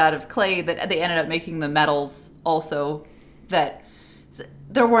like made out of clay that they ended up making the metals also. That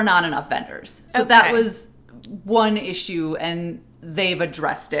there were not enough vendors. So that was one issue, and they've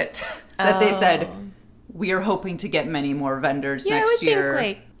addressed it. That they said, we are hoping to get many more vendors next year. I would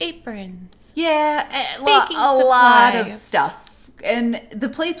think like aprons. Yeah, a lot of stuff. And the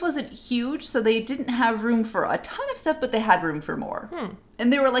place wasn't huge, so they didn't have room for a ton of stuff, but they had room for more.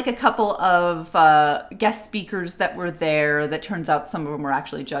 And there were like a couple of guest speakers that were there that turns out some of them were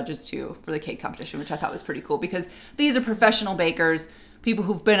actually judges too for the cake competition, which I thought was pretty cool because these are professional bakers, people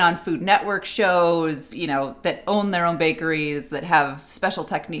who've been on Food Network shows, you know, that own their own bakeries, that have special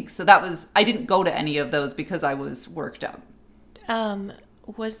techniques. So I didn't go to any of those because I was worked up.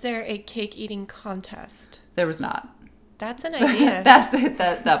 Was there a cake eating contest? There was not. That's an idea.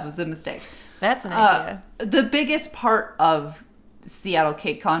 That was a mistake. That's an idea. The biggest part of Seattle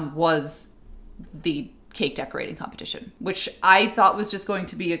CakeCon was the cake decorating competition, which I thought was just going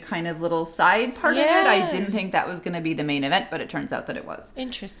to be a kind of little side part of it. I didn't think that was going to be the main event, but it turns out that it was.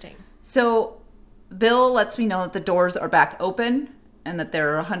 Interesting. So Bill lets me know that the doors are back open and that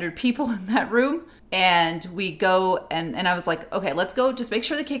there are 100 people in that room. And we go, and I was like, okay, let's go. Just make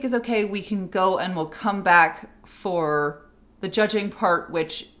sure the cake is okay. We can go, and we'll come back for the judging part,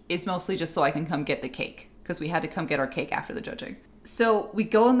 which is mostly just so I can come get the cake, because we had to come get our cake after the judging. So we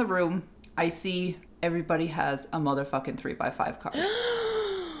go in the room. I see everybody has a motherfucking 3x5 card.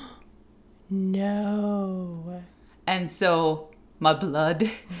 No. And so my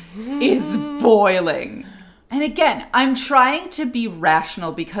blood is boiling. And again, I'm trying to be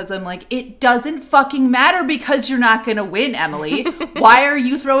rational because I'm like, it doesn't fucking matter because you're not going to win, Emily. Why are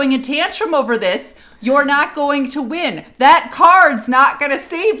you throwing a tantrum over this? You're not going to win. That card's not going to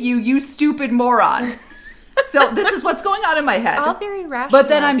save you, you stupid moron. So this is what's going on in my head. All very rational. But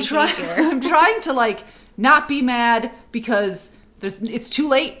then I'm trying to like not be mad because it's too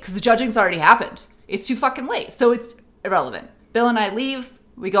late because the judging's already happened. It's too fucking late. So it's irrelevant. Bill and I leave.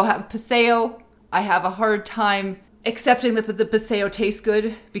 We go have Paseo. I have a hard time accepting that the Paseo tastes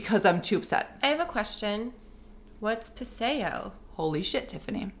good because I'm too upset. I have a question. What's Paseo? Holy shit,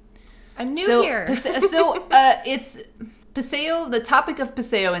 Tiffany. I'm new here. It's Paseo. The topic of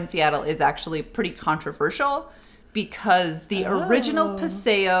Paseo in Seattle is actually pretty controversial because the original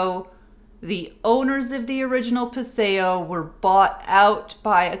Paseo, the owners of the original Paseo were bought out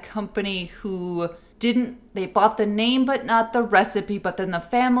by a company who they bought the name but not the recipe, but then the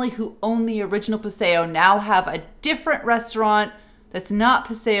family who owned the original Paseo now have a different restaurant that's not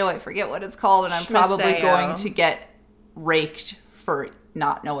Paseo. I forget what it's called, and I'm probably going to get raked for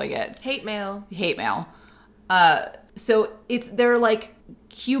not knowing it. Hate mail. So they're like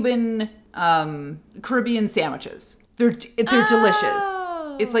Cuban Caribbean sandwiches. They're delicious.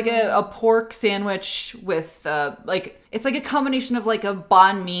 It's like a pork sandwich with it's like a combination of like a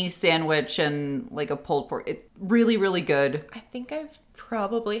banh mi sandwich and like a pulled pork. It's really, really good. I think I've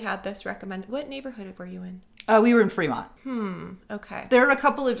probably had this recommended. What neighborhood were you in? We were in Fremont. Okay. There are a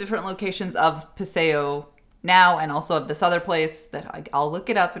couple of different locations of Paseo now and also of this other place that I'll look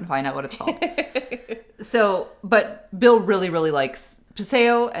it up and find out what it's called. But Bill really, really likes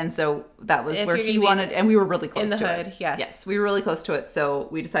Paseo, and so that was where he wanted, and we were really close to it. In the hood, yes. Yes, we were really close to it, so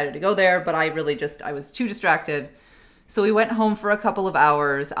we decided to go there, but I was too distracted. So we went home for a couple of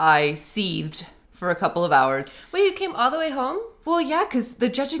hours. I seethed for a couple of hours. Wait, you came all the way home? Well, yeah, because the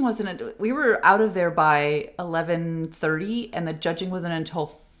judging we were out of there by 11:30, and the judging wasn't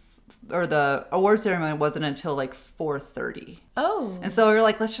until or the award ceremony wasn't until like 4:30. Oh. And so we were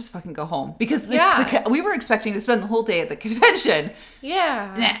like, let's just fucking go home. Because we were expecting to spend the whole day at the convention.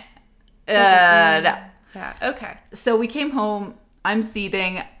 Yeah. No. Yeah, okay. So we came home. I'm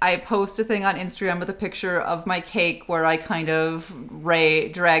seething. I post a thing on Instagram with a picture of my cake where I kind of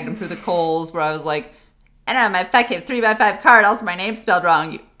dragged him through the coals, where I was like, and on my fucking 3x5 card, also my name's spelled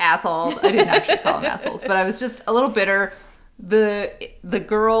wrong, you assholes. I didn't actually call them assholes, but I was just a little bitter. The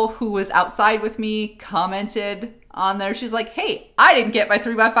girl who was outside with me commented on there. She's like, hey, I didn't get my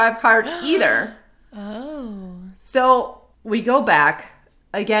 3x5 card either. Oh. So we go back.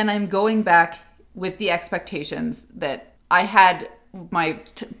 Again, I'm going back with the expectations that I had my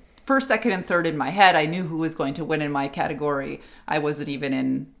first, second, and third in my head. I knew who was going to win in my category. I wasn't even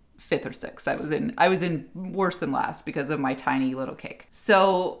in fifth or sixth. I was in worse than last because of my tiny little cake.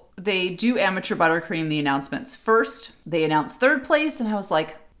 So they do amateur buttercream the announcements first. They announced third place, and I was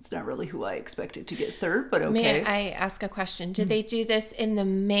like, it's not really who I expected to get third, but okay. May I ask a question? Did they do this in the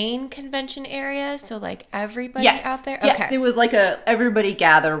main convention area? So like everybody out there? Yes, okay. It was like everybody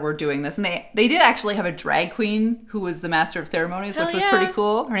gather, we're doing this. And they did actually have a drag queen who was the master of ceremonies, which was pretty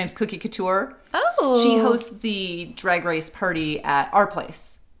cool. Her name's Cookie Couture. Oh. She hosts the drag race party at our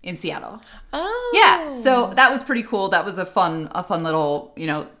place in Seattle. Oh. Yeah, so that was pretty cool. That was a fun little,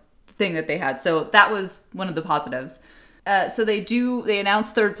 thing that they had. So that was one of the positives. So they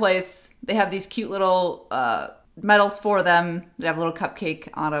announced third place. They have these cute little medals for them. They have a little cupcake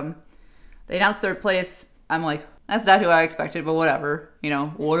on them. They announced third place. I'm like, that's not who I expected, but whatever.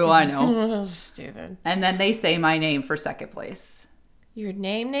 What do I know? Stupid. And then they say my name for second place. Your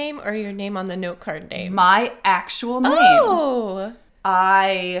name or your name on the note card name? My actual name. Oh.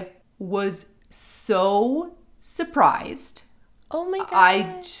 I was so surprised. Oh my God.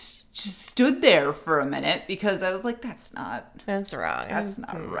 I just stood there for a minute because I was like, that's wrong. That's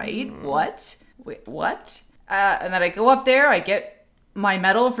not right. What? Wait, what? And then I go up there, I get my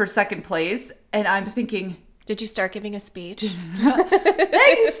medal for second place, and I'm thinking, did you start giving a speech?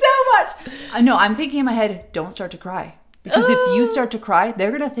 Thank you so much. No, I'm thinking in my head, don't start to cry. Because if you start to cry,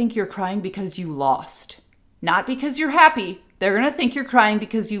 they're going to think you're crying because you lost. Not because you're happy. They're going to think you're crying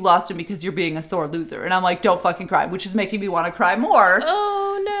because you lost and because you're being a sore loser. And I'm like, don't fucking cry, which is making me want to cry more.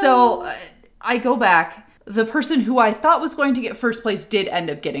 Oh, no. So I go back. The person who I thought was going to get first place did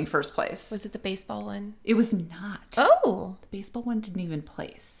end up getting first place. Was it the baseball one? It was not. Oh. The baseball one didn't even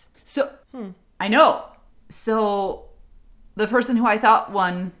place. So, I know. So the person who I thought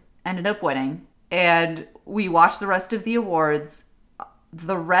won ended up winning. And we watched the rest of the awards.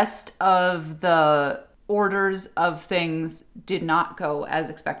 The rest of the orders of things did not go as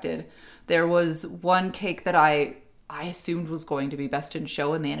expected. There was one cake that I assumed was going to be best in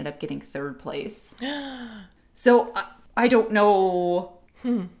show, and they ended up getting third place. So I don't know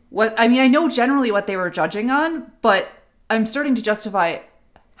what, I mean, I know generally what they were judging on, but I'm starting to justify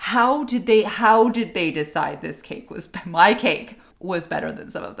how did they decide my cake was better than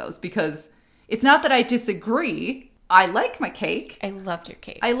some of those? Because it's not that I disagree. I like my cake. I loved your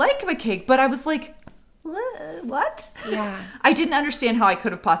cake. I like my cake, but I was like, what? Yeah. I didn't understand how I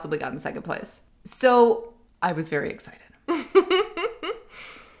could have possibly gotten second place. So I was very excited.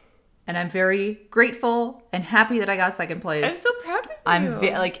 And I'm very grateful and happy that I got second place. I'm so proud of you.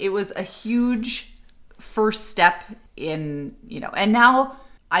 It was a huge first step in, and now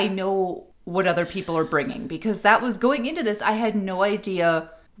I know what other people are bringing, because that was going into this. I had no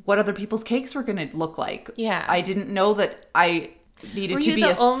idea what other people's cakes were going to look like. Yeah. I didn't know that I needed to be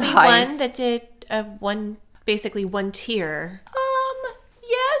a size. Were you the only one that did basically one tier?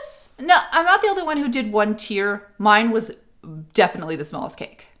 Yes. No, I'm not the only one who did one tier. Mine was definitely the smallest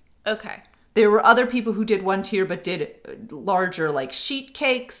cake. Okay. There were other people who did one tier but did larger, like, sheet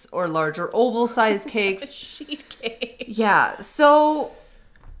cakes or larger oval-sized cakes. Sheet cake. Yeah. So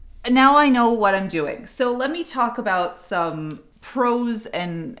now I know what I'm doing. So let me talk about some pros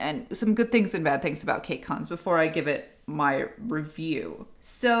and some good things and bad things about cake cons before I give it my review.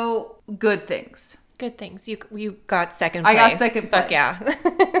 So, good things. Good things. You got second place. I got second place. Fuck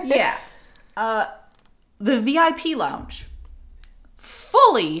yeah. Yeah. The VIP lounge.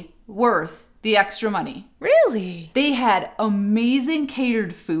 Fully worth the extra money. Really? They had amazing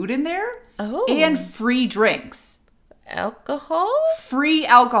catered food in there. Oh. And free drinks. Alcohol? Free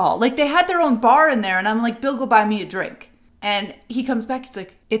alcohol. Like, they had their own bar in there, and I'm like, Bill, go buy me a drink. And he comes back, he's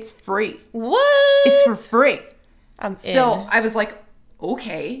like, it's free. What? It's for free. So I was like,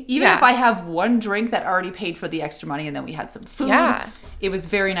 okay. Even if I have one drink that already paid for the extra money, and then we had some food. Yeah. It was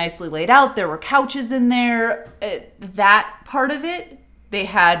very nicely laid out. There were couches in there. That part of it, they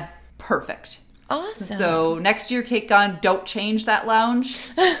had perfect. Awesome. So next year, KakeCon, don't change that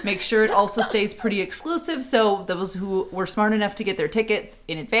lounge. Make sure it also stays pretty exclusive. So those who were smart enough to get their tickets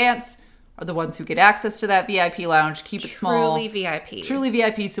in advance are the ones who get access to that VIP lounge. Keep it small. Truly VIP. Truly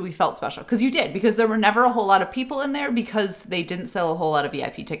VIP, so we felt special. Because you did. Because there were never a whole lot of people in there because they didn't sell a whole lot of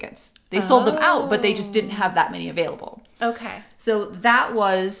VIP tickets. They sold them out, but they just didn't have that many available. Okay. So that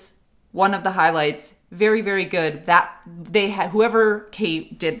was one of the highlights. Very, very good. That they had, whoever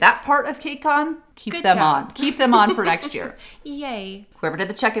did that part of KakeCon, keep them on. Keep them on for next year. Yay. Whoever did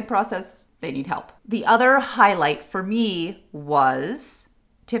the check-in process, they need help. The other highlight for me was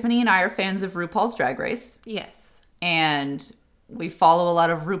Tiffany and I are fans of RuPaul's Drag Race. Yes. And we follow a lot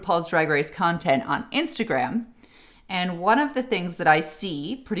of RuPaul's Drag Race content on Instagram. And one of the things that I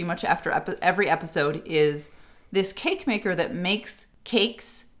see pretty much after every episode is this cake maker that makes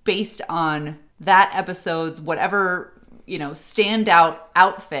cakes based on that episode's whatever, standout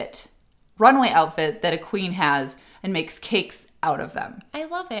outfit, runway outfit that a queen has, and makes cakes out of them. I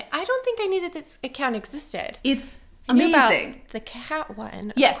love it. I don't think I knew that this account existed. It's amazing. About the cat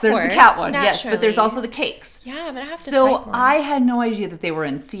one. Yes, there's the cat one. Naturally. Yes, but there's also the cakes. Yeah, I'm gonna have to So find more. I had no idea that they were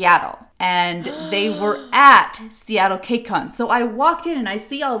in Seattle, and they were at Seattle CakeCon. So I walked in and I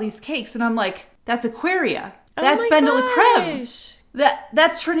see all these cakes, and I'm like, "That's Aquaria. That's Bendel La Creme.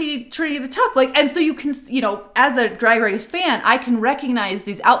 That's Trinity the Tuck." Like, and so you can, as a Drag Race fan, I can recognize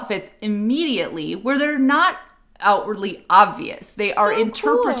these outfits immediately where they're not outwardly obvious. They are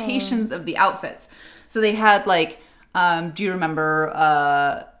interpretations of the outfits. So they had like. Do you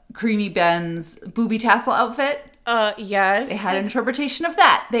remember Creamy Ben's booby tassel outfit? Yes. They had an interpretation of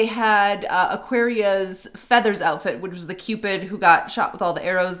that. They had Aquaria's feathers outfit, which was the Cupid who got shot with all the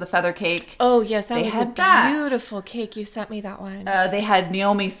arrows, the feather cake. Oh, yes. That was a beautiful cake. You sent me that one. They had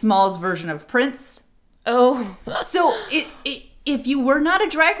Naomi Smalls' version of Prince. Oh. So if you were not a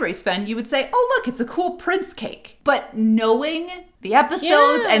Drag Race fan, you would say, oh, look, it's a cool Prince cake. But knowing the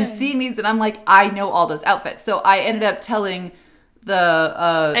episodes and seeing these, and I'm like, I know all those outfits. So I ended up telling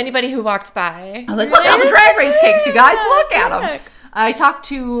the... anybody who walked by. I was like, look at all the Drag Race cakes, you guys. Look at them. I talked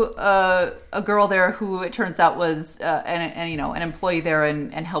to a girl there who it turns out was an employee there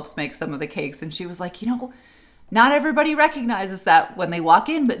and helps make some of the cakes. And she was like, not everybody recognizes that when they walk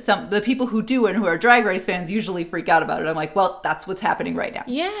in, but the people who do and who are Drag Race fans usually freak out about it. I'm like, well, that's what's happening right now.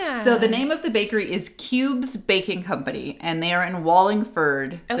 Yeah. So the name of the bakery is Cubes Baking Company, and they are in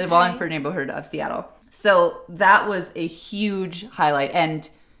Wallingford, the Wallingford neighborhood of Seattle. So that was a huge highlight. And,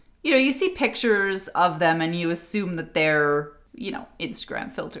 you see pictures of them and you assume that they're,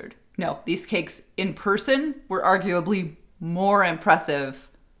 Instagram filtered. No, these cakes in person were arguably more impressive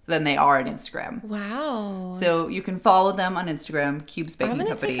than they are on Instagram. Wow. So you can follow them on Instagram, Cubes Baking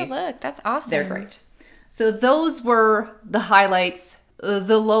Company. I'm going to take a look. That's awesome. They're great. So those were the highlights,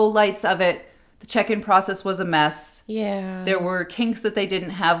 the lowlights of it. The check-in process was a mess. Yeah. There were kinks that they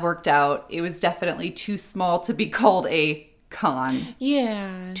didn't have worked out. It was definitely too small to be called a con.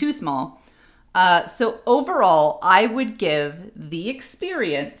 Yeah. Too small. So overall, I would give the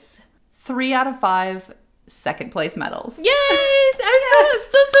experience 3 out of 5 second place medals. Yes! I'm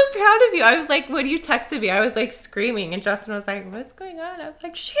still so proud of you. I was like, when you texted me, I was like screaming, and Justin was like, what's going on? I was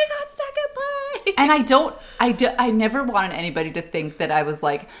like, she got second place. And I never wanted anybody to think that I was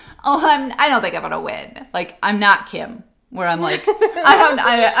like, oh, I don't think I'm gonna win. Like, I'm not Kim, where I'm like,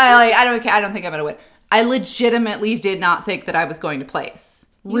 I don't think I'm gonna win. I legitimately did not think that I was going to place.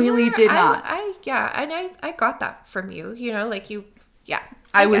 Did not. I got that from you. You know, like you, yeah.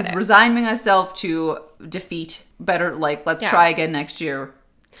 I was resigning myself to defeat. Better, like, let's try again next year.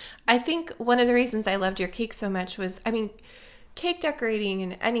 I think one of the reasons I loved your cake so much was, I mean, cake decorating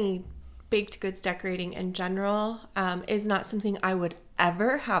and any baked goods decorating in general is not something I would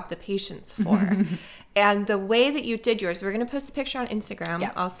ever have the patience for. And the way that you did yours, we're going to post a picture on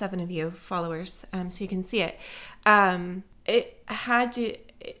Instagram, all 7 of you followers, so you can see it.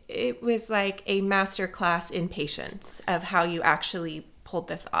 It was like a master class in patience of how you actually pulled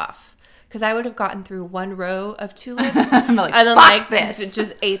this off. Because I would have gotten through 1 row of tulips I'm like, and then fuck this.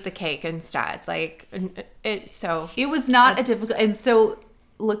 Just ate the cake instead. Like it was not a difficult. And so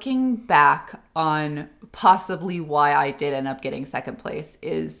looking back on possibly why I did end up getting second place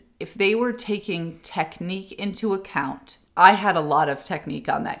is if they were taking technique into account, I had a lot of technique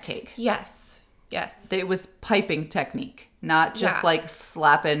on that cake. Yes. It was piping technique, not just like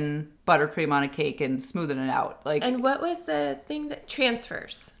slapping buttercream on a cake and smoothing it out. Like, and what was the thing that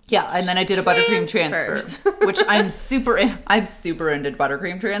transfers? Yeah, and then I did a buttercream transfer, which I'm super into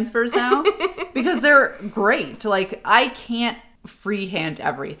buttercream transfers now because they're great. Like, I can't freehand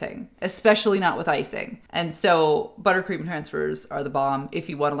everything, especially not with icing. And so buttercream transfers are the bomb. If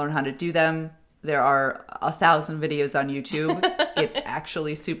you want to learn how to do them, there are 1,000 videos on YouTube. It's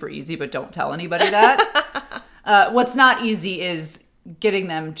actually super easy, but don't tell anybody that. What's not easy is getting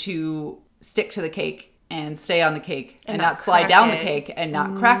them to stick to the cake and stay on the cake and not slide down the cake and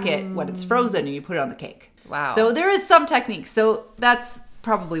not crack it when it's frozen and you put it on the cake. Wow. So there is some technique. So that's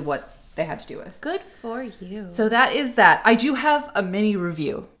probably what they had to do with. Good for you. So that is that. I do have a mini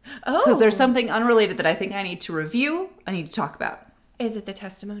review. Oh. Because there's something unrelated that I think I need to review. I need to talk about. Is it the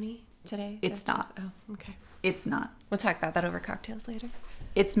testimony today? It's not. Oh, okay. It's not. We'll talk about that over cocktails later.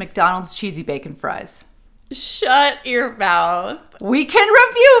 It's McDonald's cheesy bacon fries. Shut your mouth. We can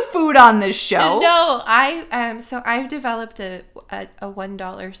review food on this show. No, I've developed a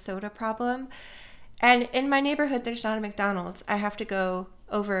 $1 soda problem. And in my neighborhood, there's not a McDonald's. I have to go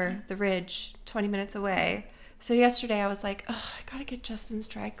over the ridge 20 minutes away. So yesterday I was like, oh, I gotta get Justin's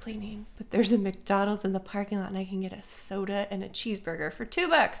dry cleaning. But there's a McDonald's in the parking lot and I can get a soda and a cheeseburger for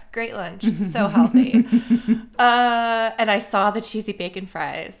 $2. Great lunch. So healthy. And I saw the cheesy bacon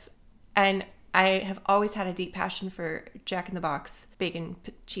fries. And I have always had a deep passion for Jack in the Box bacon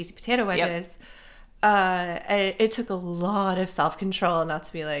cheesy potato wedges. Yep. It took a lot of self-control not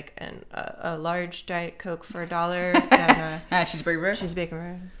to be like a large Diet Coke for $1 and a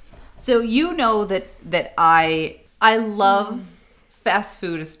cheeseburger. So you know that I love fast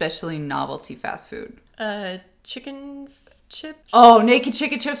food, especially novelty fast food. Chicken chips. Oh, naked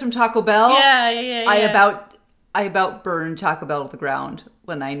chicken chips from Taco Bell. Yeah. I about burned Taco Bell to the ground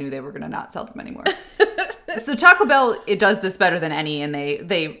when I knew they were going to not sell them anymore. So Taco Bell, it does this better than any, and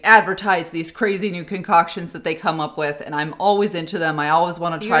they advertise these crazy new concoctions that they come up with, and I'm always into them. I always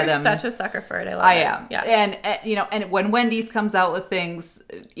want to try them. You're such a sucker for it. I love it. I am. Yeah. And when Wendy's comes out with things,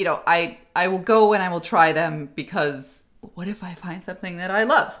 I will go and I will try them because what if I find something that I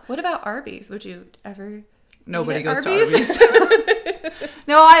love? What about Arby's? Would you ever? Nobody goes to Arby's.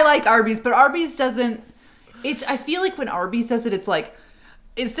 No, I like Arby's, but Arby's doesn't. I feel like when Arby's does it, it's like,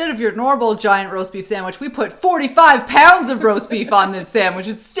 instead of your normal giant roast beef sandwich, we put 45 pounds of roast beef on this sandwich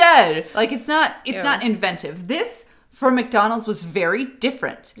instead. Like, it's not inventive. This from McDonald's was very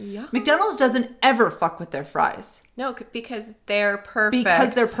different. Yeah. McDonald's doesn't ever fuck with their fries. No, because they're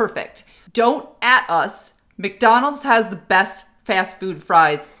perfect. Don't at us. McDonald's has the best fast food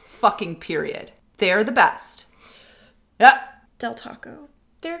fries, fucking period. They're the best. Yeah. Del Taco.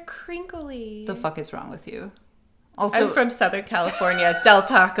 They're crinkly. The fuck is wrong with you? Also, I'm from Southern California. Del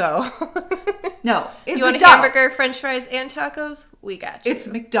Taco. No, it's you want McDonald's. a hamburger, French fries, and tacos? We got you. It's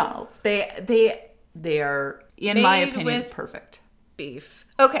McDonald's. They are, in my opinion, perfect. Beef.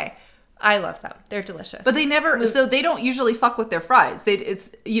 Okay, I love them. They're delicious. But they never. So they don't usually fuck with their fries.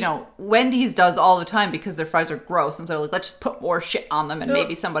 Wendy's does all the time because their fries are gross, and so they're like, let's just put more shit on them and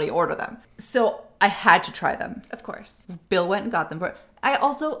maybe somebody order them. So I had to try them. Of course. Bill went and got them. But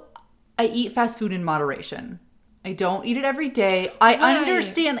I eat fast food in moderation. I don't eat it every day. I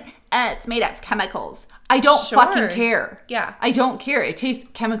understand it's made out of chemicals. I don't fucking care. Yeah. I don't care.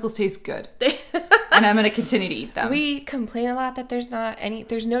 Chemicals taste good. And I'm going to continue to eat them. We complain a lot that there's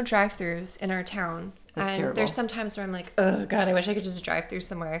no drive-thrus in our town. That's terrible. There's sometimes where I'm like, oh God, I wish I could just drive through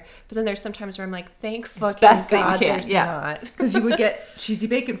somewhere. But then there's sometimes where I'm like, thank fucking God there's not. Because you would get cheesy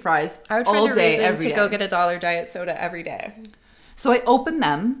bacon fries I would all find a day, reason every to day. go get a $1 diet soda every day. So I opened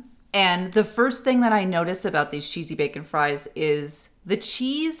them, and the first thing that I noticed about these cheesy bacon fries is the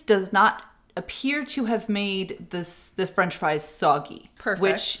cheese does not appear to have made the French fries soggy. Perfect.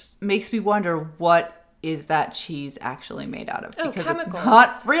 Which makes me wonder, what is that cheese actually made out of? Because chemicals. It's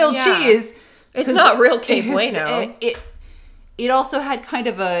not real cheese. It's not real K Bueno. It also had kind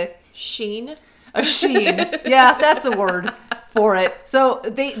of a sheen. A sheen. Yeah, that's a word for it. So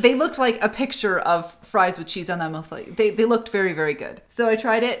they looked like a picture of fries with cheese on them. They looked very, very good. So I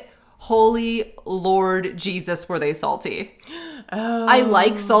tried it. Holy Lord Jesus, were they salty. Oh. I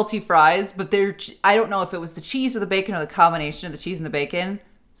like salty fries, but I don't know if it was the cheese or the bacon or the combination of the cheese and the bacon.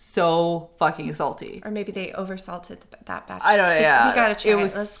 So fucking salty. Or maybe they oversalted that batch. I don't know. Yeah, we gotta try it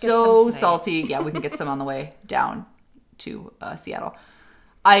was so salty. Yeah, we can get some on the way down to Seattle.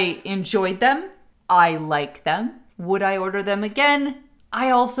 I enjoyed them. I like them. Would I order them again?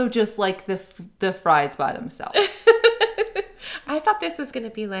 I also just like the fries by themselves. I thought this was going to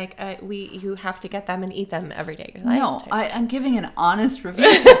be like you have to get them and eat them every day. No, I'm giving an honest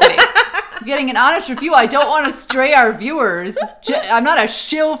review, Tiffany. I'm getting an honest review. I don't want to stray our viewers. I'm not a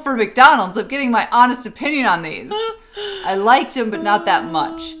shill for McDonald's. I'm getting my honest opinion on these. I liked them, but not that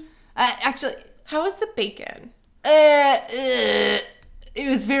much. Actually, how was the bacon? It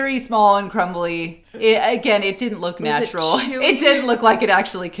was very small and crumbly. It didn't look natural. It didn't look like it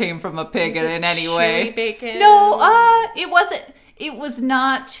actually came from a pig in any way. Bacon? No, it wasn't. It was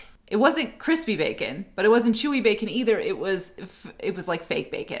not. It wasn't crispy bacon, but it wasn't chewy bacon either. It was like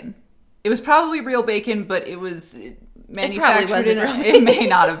fake bacon. It was probably real bacon, but it was manufactured. It may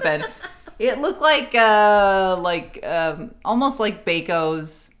not have been. It looked like almost like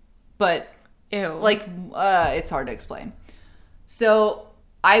Baco's, but ew. It's hard to explain. So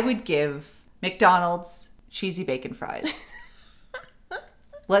I would give McDonald's cheesy bacon fries,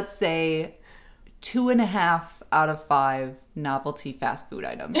 let's say 2.5 out of 5 novelty fast food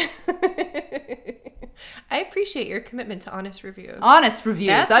items. I appreciate your commitment to honest reviews. Honest reviews.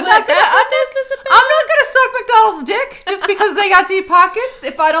 That's I'm what this is about. I'm not gonna suck McDonald's dick just because they got deep pockets.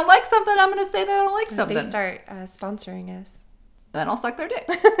 If I don't like something, I'm gonna say that I don't like something. They start sponsoring us, then I'll suck their dick.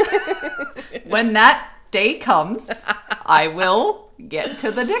 When that day comes, I will get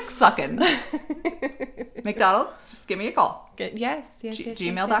to the dick sucking. McDonald's, just give me a call. Good. Yes.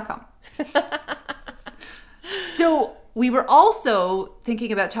 gmail.com. So we were also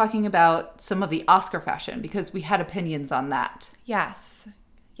thinking about talking about some of the Oscar fashion because we had opinions on that. Yes.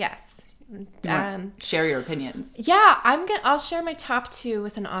 Share your opinions. Yeah, I'll share my top 2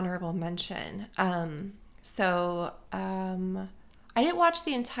 with an honorable mention. I didn't watch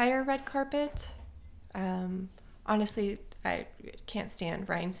the entire red carpet. Honestly, I can't stand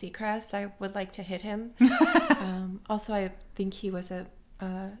Ryan Seacrest. I would like to hit him. Also, I think he was a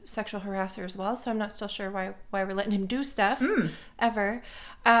sexual harasser as well, so I'm not still sure why we're letting him do stuff ever.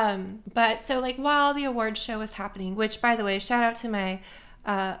 But so while the award show was happening, which by the way, shout out to my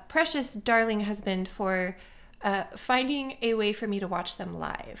precious darling husband for finding a way for me to watch them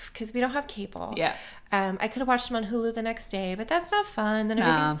live because we don't have cable. Yeah. I could have watched them on Hulu the next day, but that's not fun. Then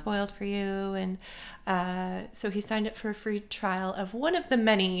everything's spoiled for you. And so he signed up for a free trial of one of the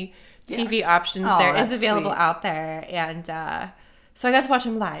many TV options there is available out there. And so I got to watch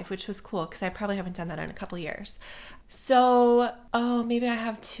him live, which was cool because I probably haven't done that in a couple years. So, maybe I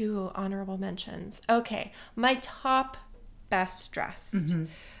have 2 honorable mentions. Okay, my top best dressed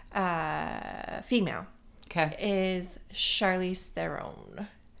female is Charlize Theron.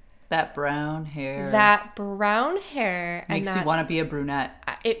 That brown hair. Makes me want to be a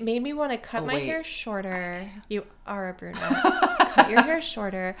brunette. It made me want to cut my hair shorter. You are a brunette. Cut your hair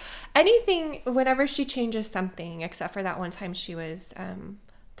shorter. Anything, whenever she changes something, except for that one time she was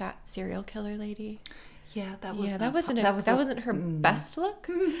that serial killer lady. Yeah, that wasn't her best look.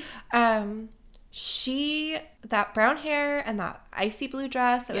 That brown hair and that icy blue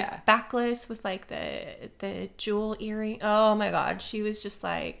dress that was backless with the jewel earring. Oh my God. She was just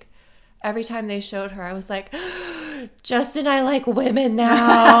every time they showed her, I was like, Justin, I like women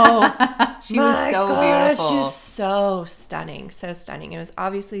now. She was so beautiful. She was so stunning. So stunning. It was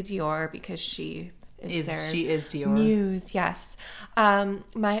obviously Dior because she She is Dior. Muse, yes.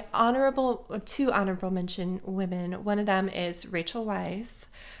 My two honorable mention women. One of them is Rachel Weisz.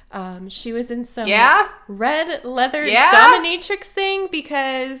 She was in some red leather dominatrix thing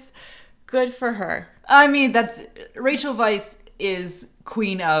because good for her. I mean, that's Rachel Weisz is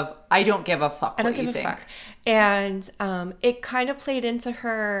queen of I don't give a fuck what you think. Fuck. And it kind of played into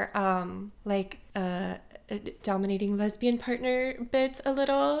her dominating lesbian partner bit a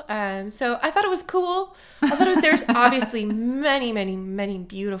little. So I thought it was cool. There's obviously many, many, many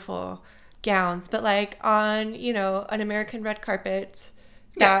beautiful gowns, but like on, an American red carpet,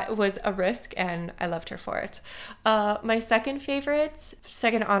 that was a risk, and I loved her for it. My second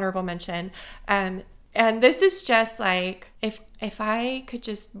honorable mention, and this is just like, if I could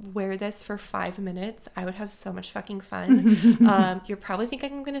just wear this for 5 minutes, I would have so much fucking fun. You're probably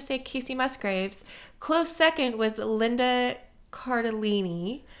thinking I'm going to say Casey Musgraves. Close second was Linda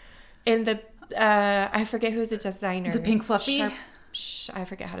Cardellini in the, I forget who's the designer. The pink fluffy? I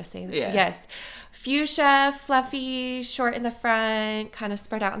forget how to say that. Yeah. Yes. Fuchsia, fluffy, short in the front, kind of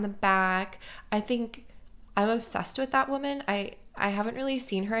spread out in the back. I think I'm obsessed with that woman. I haven't really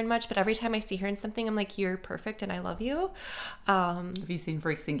seen her in much, but every time I see her in something, I'm like, you're perfect and I love you. Have you seen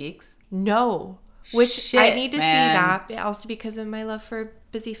Freaks and Geeks? No. Which I need to see that, also because of my love for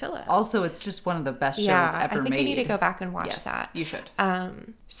Busy Phillips. Also, it's just one of the best shows ever made. I think I need to go back and watch that. You should.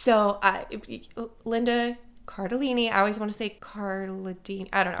 So, Linda Cardellini, I always want to say Carladine.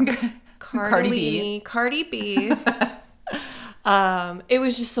 I don't know. Cardi B. It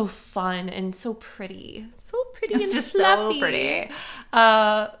was just so fun and so pretty. It's just fluffy. So pretty.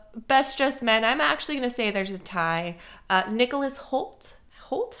 Best dressed men. I'm actually going to say there's a tie. Nicholas Hoult,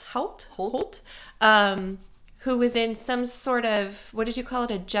 who was in some sort of, what did you call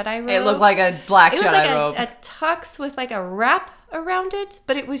it? A Jedi robe? It looked like a black Jedi robe. A tux with like a wrap around it,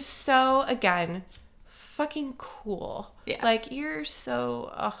 but it was so, again, fucking cool. Yeah. Like, you're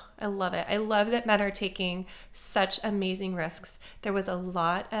so, I love it. I love that men are taking such amazing risks. There was a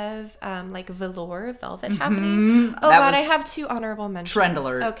lot of velour velvet happening. Oh God, I have two honorable mentions. Trend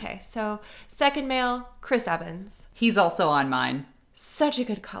alert. Okay, so second male, Chris Evans. He's also on mine. Such a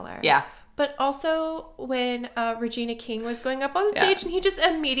good color. Yeah. But also when Regina King was going up on the stage and he just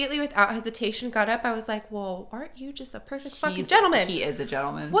immediately, without hesitation, got up, I was like, whoa, aren't you just a perfect fucking gentleman? He is a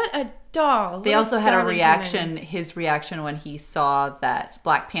gentleman. What a doll. They also had a reaction, his reaction when he saw that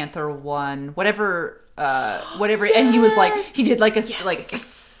Black Panther won, whatever, and he was like, he did like a, a silent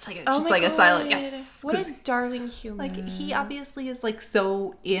yes. What a darling human. Like, he obviously is like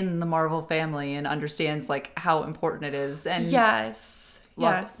so in the Marvel family and understands like how important it is. And yes.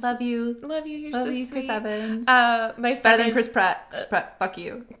 Love you. You're love so you, sweet. Chris Evans. Better than Chris Pratt. Chris Pratt, fuck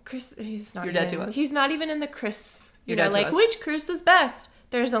you. Chris, he's not. You're dead to us. He's not even in the Chris. You're dead to us. Which Chris is best?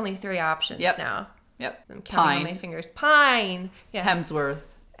 There's only 3 options now. Yep. I'm counting on my fingers. Pine. Yes. Hemsworth.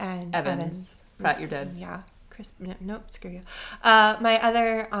 And Evans. Pratt, you're dead. Yeah. Chris. Nope. Screw you. My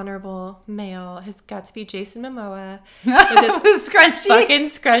other honorable male has got to be Jason Momoa with his scrunchie. Fucking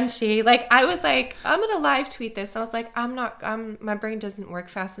scrunchie. Like, I was like, I'm gonna live tweet this. I was like, my brain doesn't work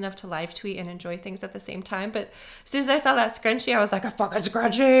fast enough to live tweet and enjoy things at the same time. But as soon as I saw that scrunchie, I was like, a fucking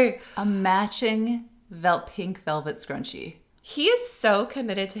scrunchie. A matching pink velvet scrunchie. He is so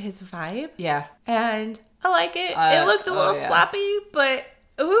committed to his vibe. Yeah. And I like it. It looked a little sloppy, but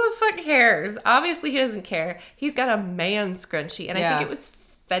who the fuck cares? Obviously, he doesn't care. He's got a man scrunchie, and I think it was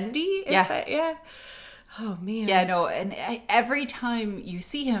Fendi. Oh, man. Yeah, no, and every time you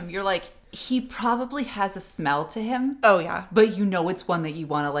see him, you're like, he probably has a smell to him. Oh, yeah. But you know it's one that you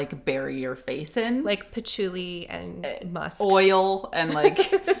want to, like, bury your face in. Like patchouli and musk. Oil and, like,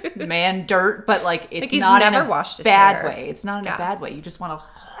 man dirt, but, like, it's like he's not never in a washed his bad hair. way. It's not in a bad way. You just want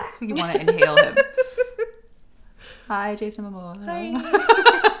to inhale him. Hi, Jason Momoa.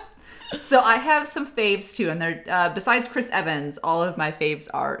 Hi. So I have some faves too, and they're besides Chris Evans, all of my faves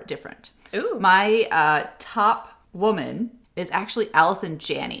are different. Ooh. My top woman is actually Allison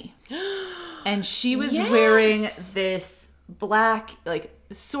Janney, and she was wearing this black, like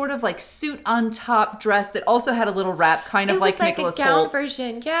sort of like suit on top dress that also had a little wrap, kind of like Nicholas Hoult. It was like a gown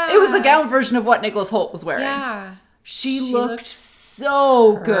version, yeah. It was a gown version of what Nicholas Hoult was wearing. Yeah. She looked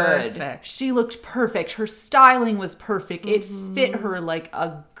so perfect. Good. She looked perfect. Her styling was perfect. It fit her like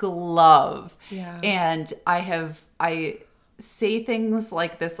a glove. Yeah. And I say things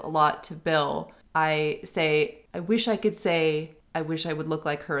like this a lot to Bill. I say, I wish I would look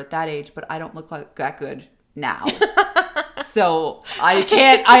like her at that age, but I don't look like that good now. So I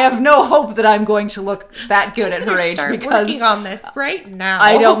have no hope that I'm going to look that good at her age because working on this right now.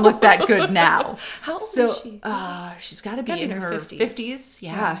 I don't look that good now. How old is she? She's got to be in her 50s.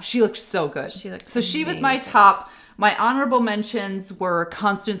 Yeah. Yeah. She looked so good. She looked She was amazing. my top. My honorable mentions were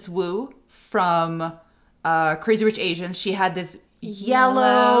Constance Wu from Crazy Rich Asians. She had this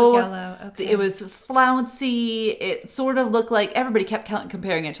yellow. Okay. It was flouncy. It sort of looked like everybody kept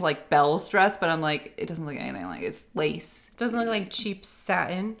comparing it to like Belle's dress, but I'm like, it doesn't look anything like it's lace Doesn't look like cheap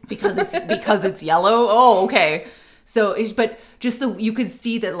satin. because it's yellow. Oh, okay. So, but just you could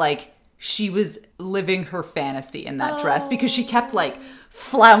see that like she was living her fantasy in that dress because she kept like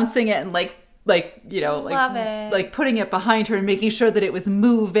flouncing it and like Love it. like putting it behind her and making sure that it was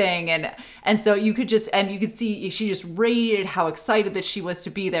moving and so you could see she just radiated how excited that she was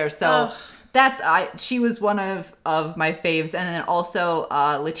to be there. So she was one of my faves. And then also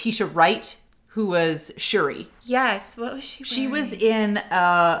Letitia Wright, who was Shuri. Yes. What was she wearing? She was in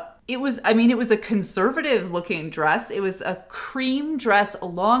it was a conservative looking dress. It was a cream dress, a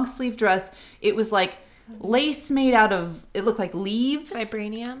long sleeve dress. It was like lace made out of, it looked like leaves.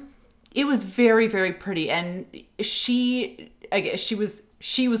 Vibranium. It was very, very pretty, and she was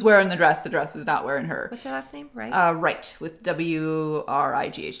wearing the dress. The dress was not wearing her. What's her last name? Right. Right, with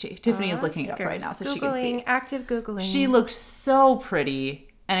Wright. Tiffany is looking it up right now, so Googling, she can see. Active Googling. She looked so pretty,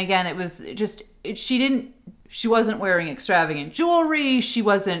 and again, it was just she wasn't wearing extravagant jewelry. She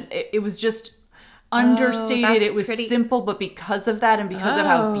wasn't. It was just understated. It was pretty. Simple, but because of that, and because of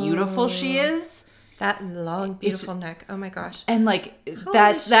how beautiful she is. That long, beautiful neck. Oh my gosh. And like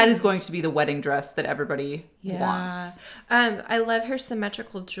that is going to be the wedding dress that everybody wants. I love her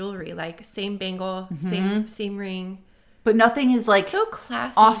symmetrical jewelry, like same bangle, same ring. But nothing is like So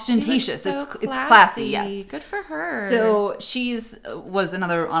classy. ostentatious. She looks so It's classy, yes. Good for her. So was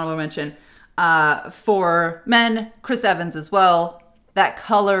another honorable mention. For men, Chris Evans as well. That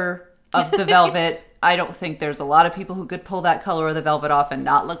color of the velvet. I don't think there's a lot of people who could pull that color of the velvet off and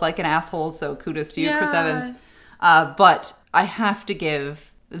not look like an asshole. So kudos to you, Chris Evans. But I have to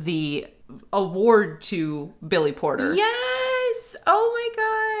give the award to Billy Porter. Yes.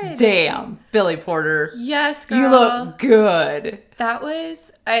 Oh my God. Damn, Billy Porter. Yes, girl. You look good. That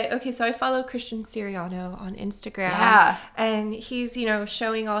was so I follow Christian Siriano on Instagram. Yeah. And he's,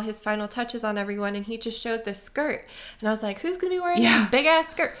 showing all his final touches on everyone, and he just showed this skirt. And I was like, who's gonna be wearing this big ass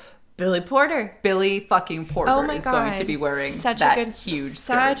skirt? Billy Porter. Billy fucking Porter is going to be wearing huge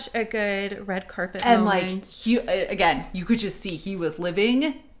skirt. Such a good red carpet and moment. Like you could just see he was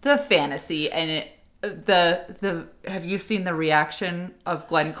living the fantasy, and have you seen the reaction of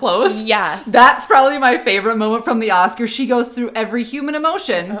Glenn Close? Yes. That's probably my favorite moment from the Oscars. She goes through every human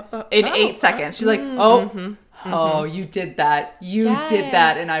emotion in 8 seconds. She's like, oh, you did that. You did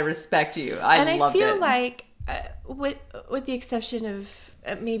that, and I respect you. I loved it. And I feel like, with the exception of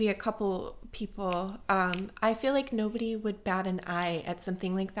maybe a couple people, I feel like nobody would bat an eye at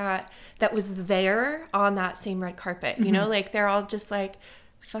something like that was there on that same red carpet. Like they're all just like,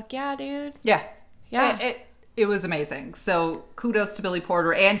 fuck yeah, dude. Yeah. Yeah. It was amazing. So kudos to Billy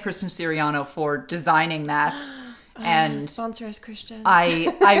Porter and Christian Siriano for designing that. And sponsor us, Christian.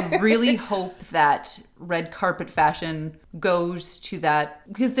 I really hope that red carpet fashion goes to that,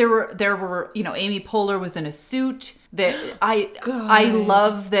 because there were Amy Poehler was in a suit. That I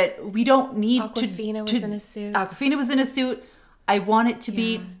love that we don't need Awkwafina was in a suit. Awkwafina was in a suit. I want it to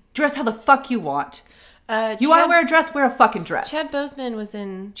be dress how the fuck you want. You want to wear a dress, wear a fucking dress. Chad Boseman was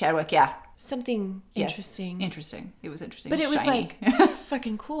in Chadwick, yeah. Something interesting. Yes, interesting. It was interesting. But it was shiny. like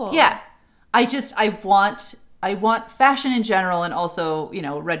fucking cool. Yeah. I want fashion in general, and also,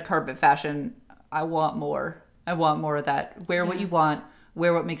 red carpet fashion. I want more. I want more of that. Wear what you want.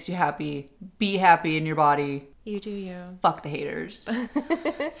 Wear what makes you happy. Be happy in your body. You do you. Fuck the haters.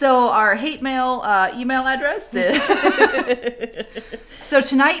 So our hate mail email address is... So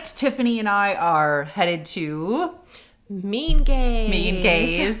tonight, Tiffany and I are headed to... Mean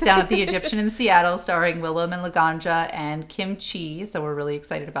Gaze down at the Egyptian in Seattle, starring Willem and Laganja and Kim Chi. So we're really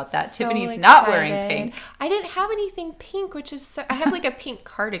excited about that. So Tiffany's not wearing excited. pink. I didn't have anything pink, which is I have like a pink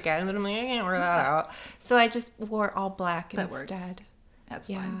cardigan, but I'm like, I can't wear that out. So I just wore all black That instead. works. That's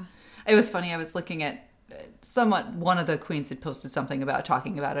fine. It was funny. I was looking at one of the queens had posted something about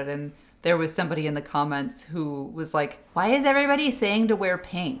talking about it, and there was somebody in the comments who was like, why is everybody saying to wear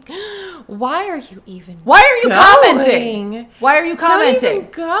pink? Why are you even commenting? Why are you commenting? Don't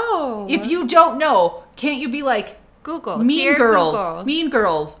even go. If you don't know, can't you be like, Google. Mean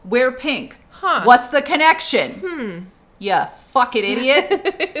Girls, wear pink. Huh. What's the connection? Yeah, fucking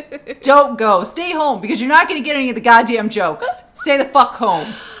idiot. Don't go. Stay home, because you're not going to get any of the goddamn jokes. Stay the fuck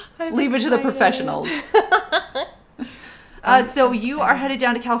home. Leave it to the professionals. So you are headed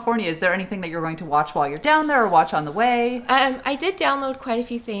down to California. Is there anything that you're going to watch while you're down there or watch on the way? I did download quite a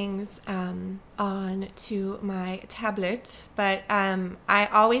few things onto my tablet, but I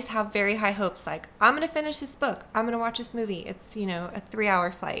always have very high hopes. Like, I'm going to finish this book. I'm going to watch this movie. It's, a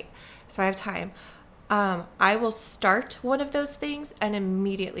 3-hour flight, so I have time. I will start one of those things and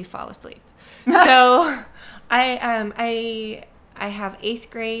immediately fall asleep. So I have 8th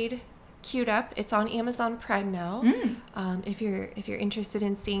grade queued up. It's on Amazon Prime now. If you're interested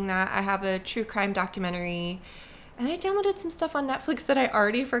in seeing that, I have a true crime documentary, and I downloaded some stuff on Netflix that I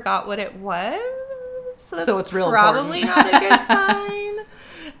already forgot what it was. So it's real probably not a good sign.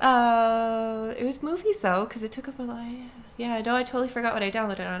 It was movies though, because it took up a lot. Yeah, no, I totally forgot what I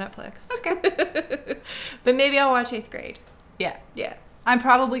downloaded on Netflix. Okay. But maybe I'll watch 8th grade. Yeah. Yeah. I'm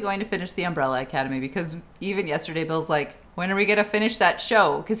probably going to finish The Umbrella Academy, because even yesterday Bill's like, when are we going to finish that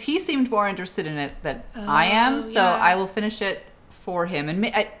show? Because he seemed more interested in it than I am, so yeah. I will finish it for him.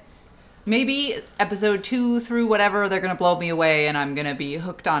 And maybe episode 2 through whatever, they're going to blow me away and I'm going to be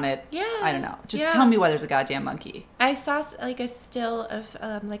hooked on it. Yeah. I don't know. Just tell me why there's a goddamn monkey. I saw like a still of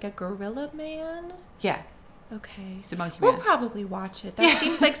like a gorilla man. Yeah. Okay. It's a monkey man. We'll probably watch it. That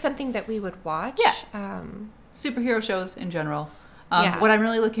seems like something that we would watch. Yeah. Superhero shows in general. What I'm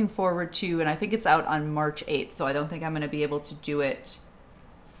really looking forward to, and I think it's out on March 8th, so I don't think I'm going to be able to do it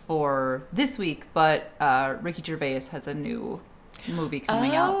for this week, but Ricky Gervais has a new movie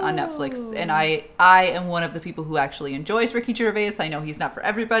coming out on Netflix, and I am one of the people who actually enjoys Ricky Gervais. I know he's not for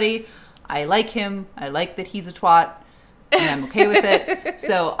everybody. I like him. I like that he's a twat, and I'm okay with it.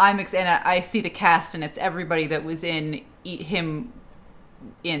 So and I see the cast, and it's everybody that was in him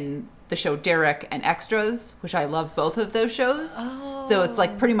in the show Derek and Extras, which I love both of those shows. Oh. So it's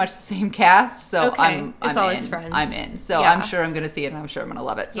like pretty much the same cast. So okay. I'm all in. his friends. I'm in. So I'm sure I'm going to see it, and I'm sure I'm going to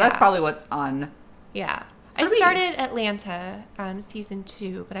love it. So that's probably what's on. Yeah. I started Atlanta season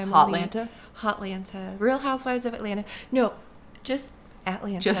 2, but I'm Hotlanta. Real Housewives of Atlanta. No, just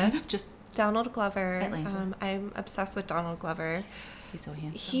Atlanta. Just Donald Glover. Atlanta. I'm obsessed with Donald Glover. He's so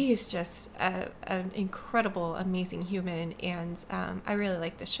handsome. He's just an incredible, amazing human, and I really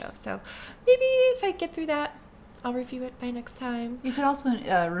like this show. So maybe if I get through that, I'll review it by next time. You could also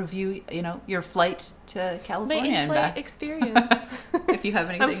review, your flight to California. My in-flight experience. If you have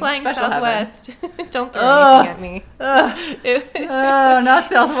anything I'm flying special Southwest. Don't throw anything at me. Not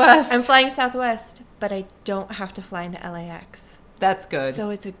Southwest. I'm flying Southwest, but I don't have to fly into LAX. That's good.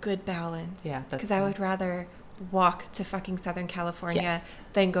 So it's a good balance. Yeah, that's because I would rather walk to fucking Southern California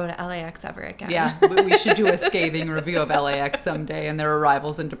than go to LAX ever again. Yeah, we should do a scathing review of LAX someday and their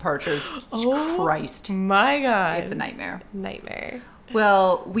arrivals and departures. Christ. My God. It's a nightmare. Nightmare.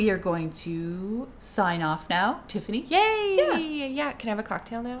 Well, we are going to sign off now. Tiffany? Yay! Yeah. Can I have a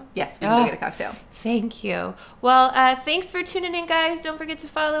cocktail now? Yes, we can go get a cocktail. Thank you. Well, thanks for tuning in, guys. Don't forget to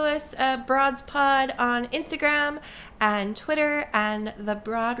follow us, Broads Pod on Instagram and Twitter, and The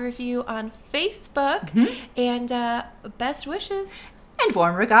Broad Review on Facebook. Mm-hmm. And best wishes. And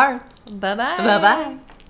warm regards. Bye-bye. Bye-bye.